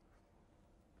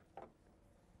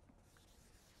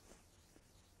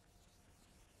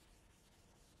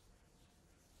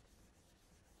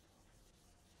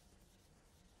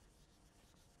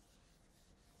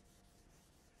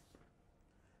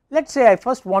 Let us say I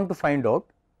first want to find out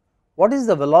what is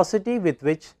the velocity with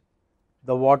which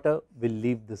the water will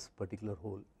leave this particular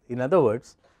hole. In other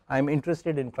words, I am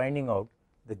interested in finding out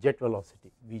the jet velocity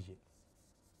Vj.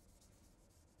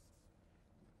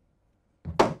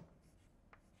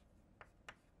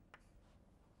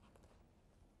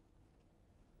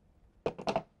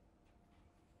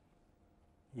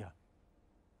 Yeah.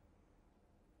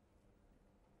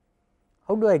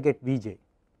 How do I get Vj?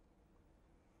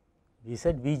 We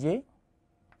said Vj,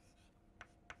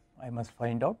 I must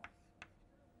find out.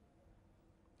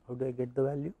 How do I get the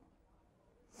value?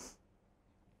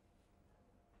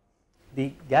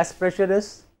 The gas pressure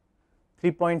is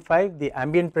 3.5, the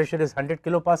ambient pressure is 100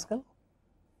 kilopascal,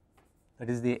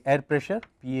 that is the air pressure, Pa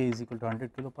is equal to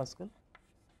 100 kilopascal.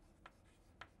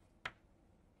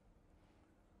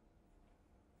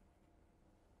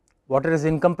 Water is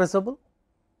incompressible.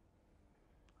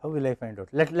 How will I find out?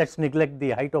 Let us neglect the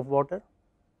height of water.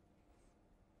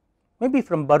 Maybe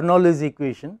from Bernoulli's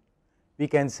equation we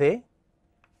can say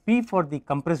P for the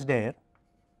compressed air,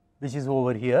 which is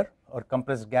over here, or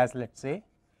compressed gas, let us say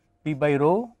P by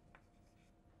rho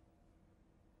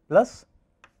plus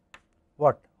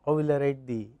what? How will I write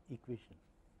the equation?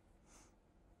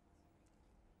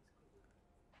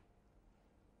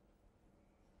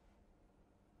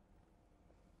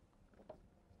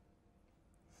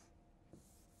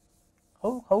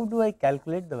 How do I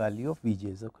calculate the value of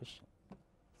Vj is a question.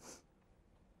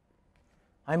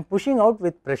 I am pushing out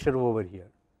with pressure over here.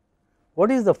 What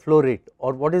is the flow rate,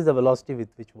 or what is the velocity with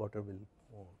which water will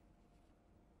move?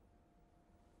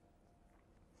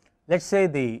 Let us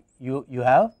say you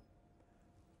have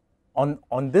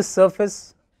on this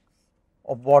surface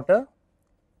of water,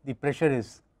 the pressure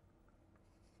is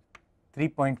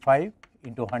 3.5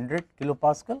 into 100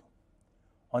 kilopascal.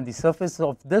 On the surface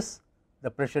of this, the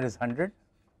pressure is 100,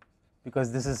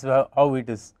 because this is how it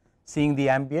is seeing the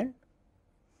ambient.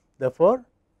 Therefore,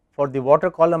 for the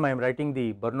water column I am writing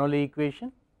the Bernoulli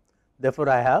equation. Therefore,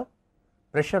 I have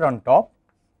pressure on top,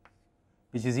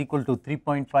 which is equal to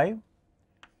 3.5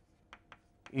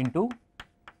 into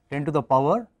 10 to the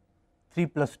power 3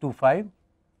 plus 2 5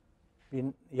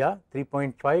 in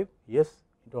 3.5 yes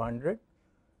into 100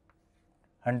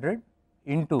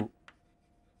 into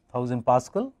 1000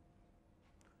 Pascal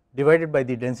divided by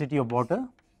the density of water,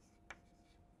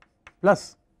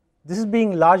 plus this is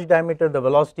being large diameter, the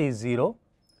velocity is 0,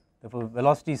 therefore,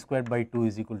 velocity squared by 2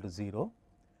 is equal to 0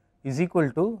 is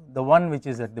equal to the one which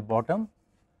is at the bottom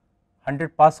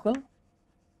 100 Pascal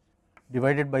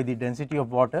divided by the density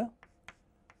of water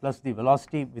plus the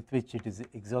velocity with which it is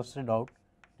exhausted out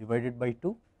divided by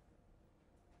 2.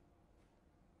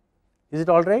 Is it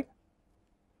all right?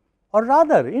 Or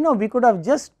rather, we could have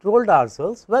just told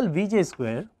ourselves, well, Vj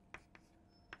square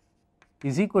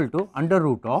is equal to under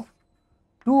root of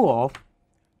 2 of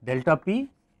delta P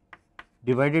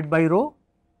divided by rho.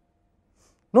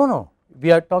 No,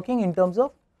 we are talking in terms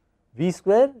of V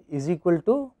square is equal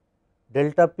to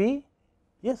delta P,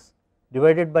 yes,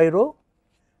 divided by rho,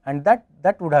 and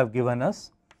that would have given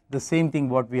us the same thing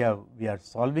what we are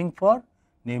solving for,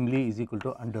 namely is equal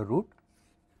to under root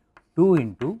 2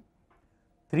 into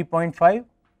 3.5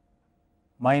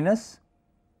 minus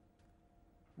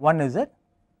 1 is it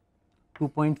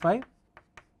 2.5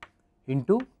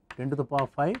 into 10 to the power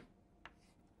 5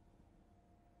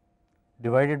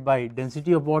 divided by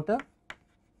density of water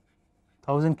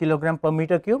 1000 kilogram per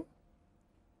meter cube.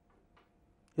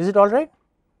 Is it all right?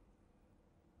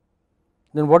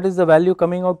 Then what is the value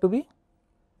coming out to be?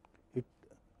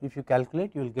 If you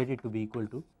calculate, you will get it to be equal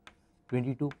to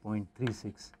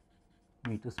 22.36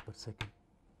 meters per second.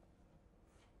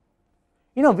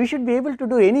 We should be able to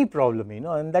do any problem,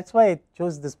 and that is why I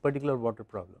chose this particular water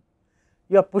problem.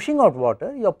 You are pushing out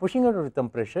water, you are pushing it with some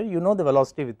pressure, you know the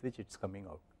velocity with which it is coming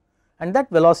out, and that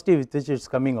velocity with which it is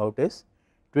coming out is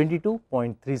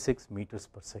 22.36 meters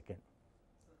per second.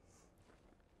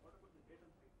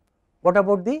 What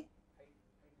about the?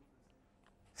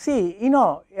 See,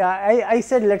 I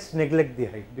said let us neglect the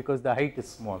height because the height is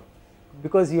small,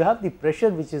 because you have the pressure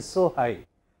which is so high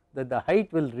that the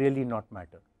height will really not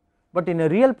matter. But in a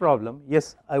real problem,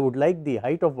 yes, I would like the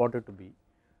height of water to be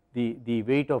the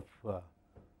weight of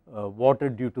water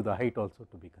due to the height also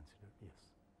to be considered,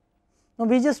 yes. Now,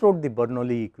 we just wrote the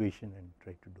Bernoulli equation and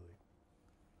tried to do it.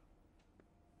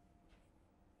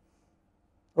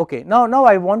 Okay, now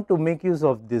I want to make use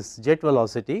of this jet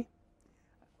velocity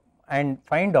and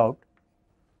find out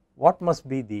what must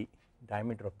be the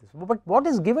diameter of this. But what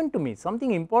is given to me?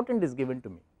 Something important is given to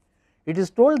me. It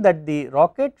is told that the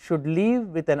rocket should leave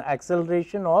with an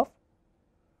acceleration of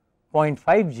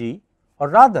 0.5 g, or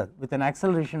rather with an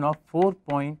acceleration of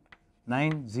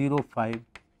 4.905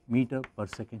 meter per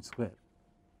second square.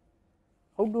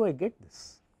 How do I get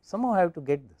this? Somehow I have to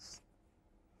get this.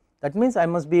 That means I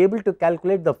must be able to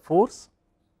calculate the force,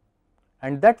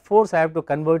 and that force I have to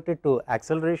convert it to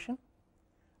acceleration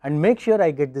and make sure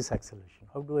I get this acceleration.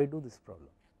 How do I do this problem?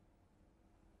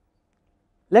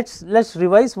 Let's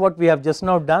revise what we have just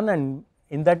now done, and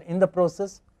in the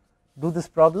process do this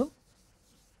problem.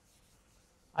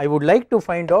 I would like to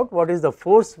find out what is the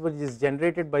force which is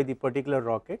generated by the particular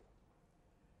rocket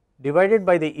divided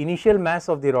by the initial mass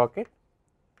of the rocket,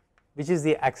 which is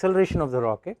the acceleration of the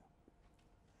rocket,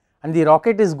 and the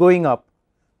rocket is going up.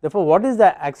 Therefore, what is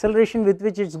the acceleration with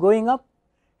which it is going up?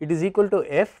 It is equal to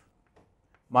F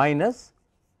minus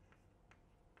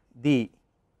the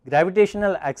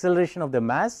gravitational acceleration of the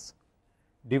mass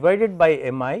divided by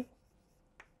mi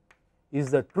is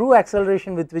the true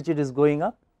acceleration with which it is going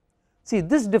up. See,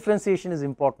 this differentiation is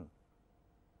important.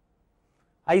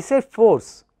 I say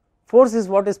force is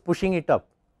what is pushing it up.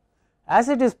 As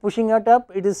it is pushing it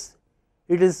up, it is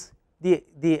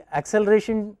the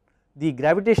acceleration, the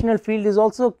gravitational field is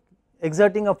also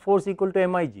exerting a force equal to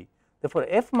mig. Therefore,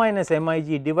 F minus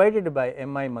mig divided by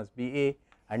mi must be A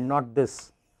and not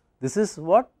this. This is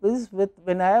what is with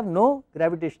when I have no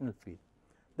gravitational field.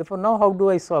 Therefore, now how do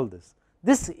I solve this?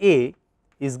 This A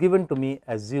is given to me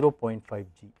as 0.5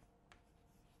 g.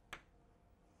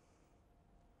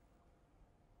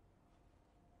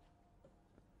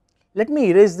 Let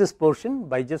me erase this portion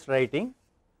by just writing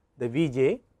the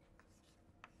Vj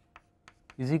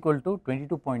is equal to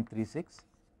 22.36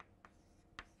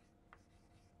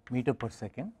 meter per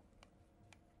second,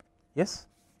 yes.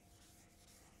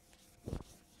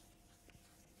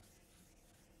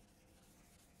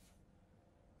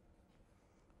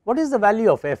 What is the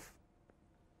value of F?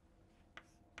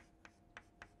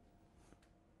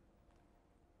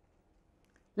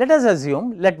 Let us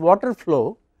assume let water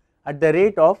flow at the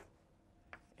rate of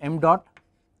m dot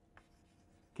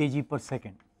kg per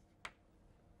second,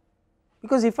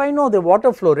 because if I know the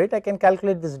water flow rate, I can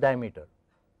calculate this diameter.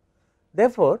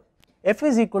 Therefore, F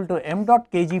is equal to m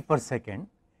dot kg per second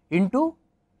into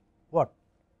what?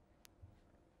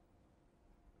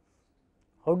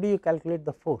 How do you calculate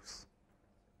the force?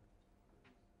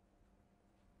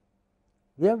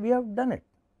 We have done it.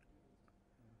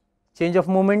 Change of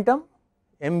momentum,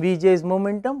 mvj is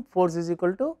momentum, force is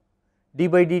equal to d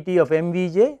by dt of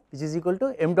mvj which is equal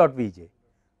to m dot vj.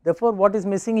 Therefore, what is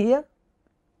missing here?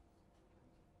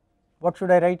 What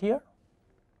should I write here?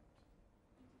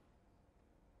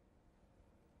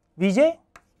 Vj,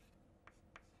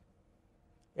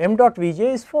 m dot vj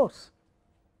is force,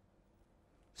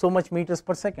 so much meters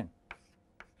per second.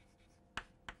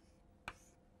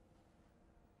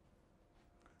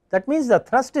 That means the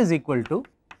thrust is equal to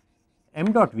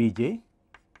m dot vj,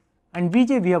 and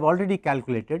vj we have already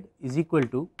calculated is equal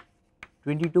to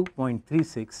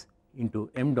 22.36 into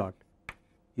m dot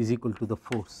is equal to the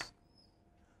force.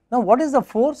 Now, what is the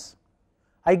force?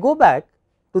 I go back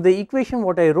to the equation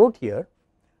what I wrote here,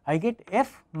 I get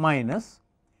F minus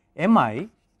mi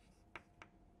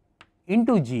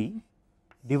into g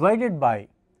divided by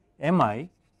mi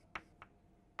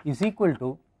is equal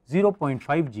to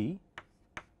 0.5 g.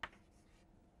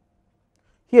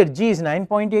 Here g is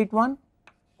 9.81.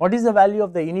 What is the value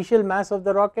of the initial mass of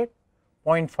the rocket?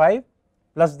 0.5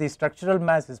 plus the structural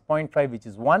mass is 0.5, which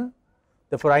is 1.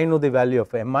 Therefore, I know the value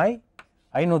of mi,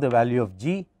 I know the value of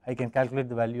g, I can calculate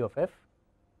the value of f.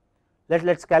 Let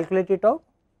us calculate it out.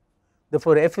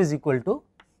 Therefore, f is equal to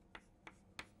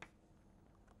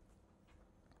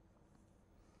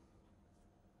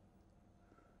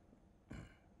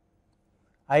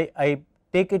I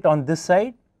take it on this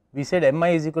side. We said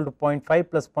mi is equal to 0.5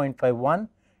 plus 0.51,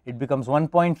 it becomes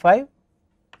 1.5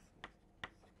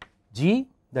 g,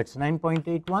 that is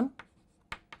 9.81.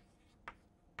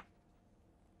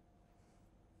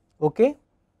 Okay,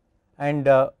 and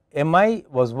mi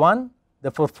was 1,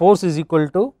 therefore force is equal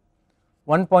to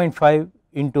 1.5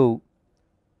 into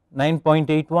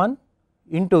 9.81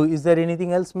 into, is there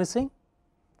anything else missing?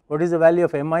 What is the value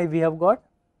of mi we have got?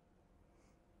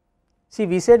 See,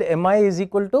 we said mi is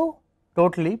equal to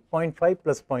totally 0.5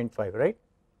 plus 0.5, right,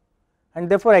 and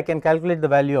therefore I can calculate the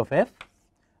value of f,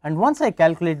 and once I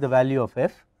calculate the value of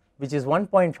f, which is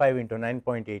 1.5 into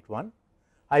 9.81,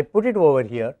 I put it over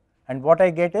here, and what I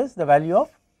get is the value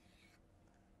of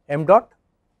m dot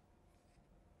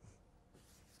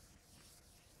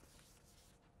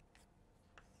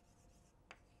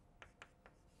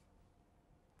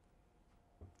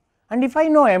and if I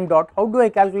know m dot, how do I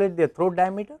calculate the throat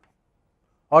diameter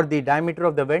or the diameter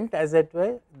of the vent, as that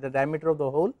way the diameter of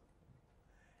the hole?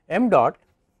 M dot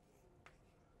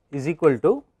is equal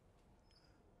to,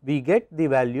 we get the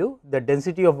value, the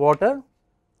density of water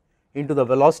into the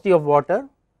velocity of water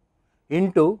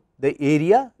into the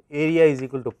area, area is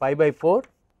equal to pi by 4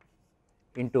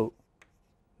 into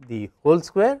the whole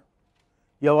square.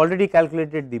 You have already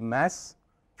calculated the mass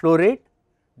flow rate,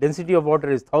 density of water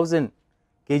is 1000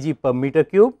 kg per meter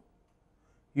cube.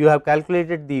 You have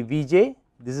calculated the Vj,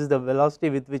 this is the velocity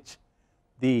with which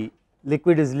the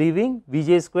liquid is leaving,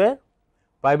 Vj square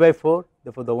pi by 4,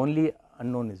 therefore the only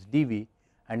unknown is dV,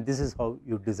 and this is how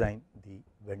you design the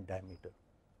vent diameter.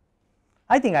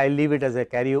 I think I will leave it as a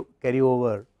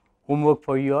carryover homework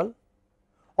for you all.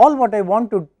 All what I want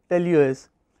to tell you is,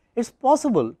 it is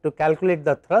possible to calculate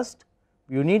the thrust,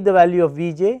 you need the value of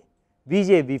Vj,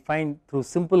 Vj we find through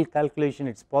simple calculation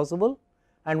it is possible,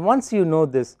 and once you know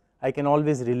this, I can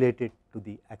always relate it to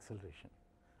the acceleration.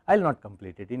 I will not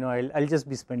complete it, I will just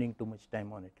be spending too much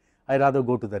time on it, I rather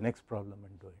go to the next problem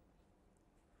and do it.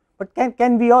 But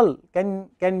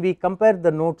can we compare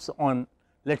the notes on,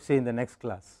 let us say in the next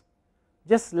class?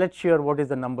 Just let us share what is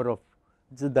the number of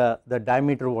the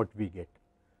diameter what we get.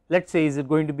 Let us say, is it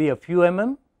going to be a few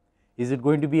mm, is it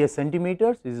going to be a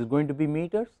centimeters, is it going to be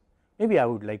meters? Maybe I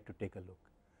would like to take a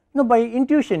look. By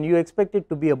intuition you expect it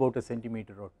to be about a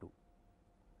centimeter or 2,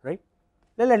 right?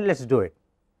 Let us do it.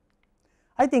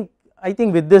 I think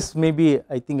with this maybe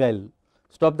I think I will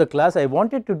stop the class. I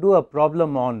wanted to do a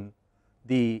problem on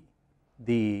the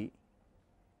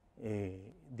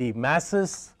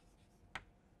masses,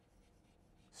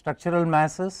 structural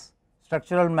masses,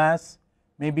 structural mass,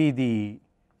 maybe the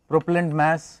propellant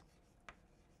mass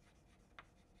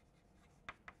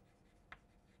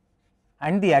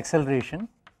and the acceleration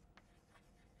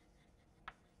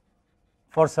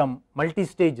for some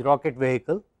multi-stage rocket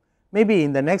vehicle. Maybe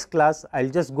in the next class I will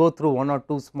just go through 1 or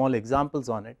 2 small examples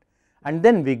on it, and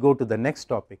then we go to the next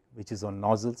topic which is on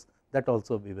nozzles, that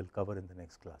also we will cover in the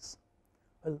next class.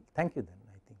 Well, thank you then.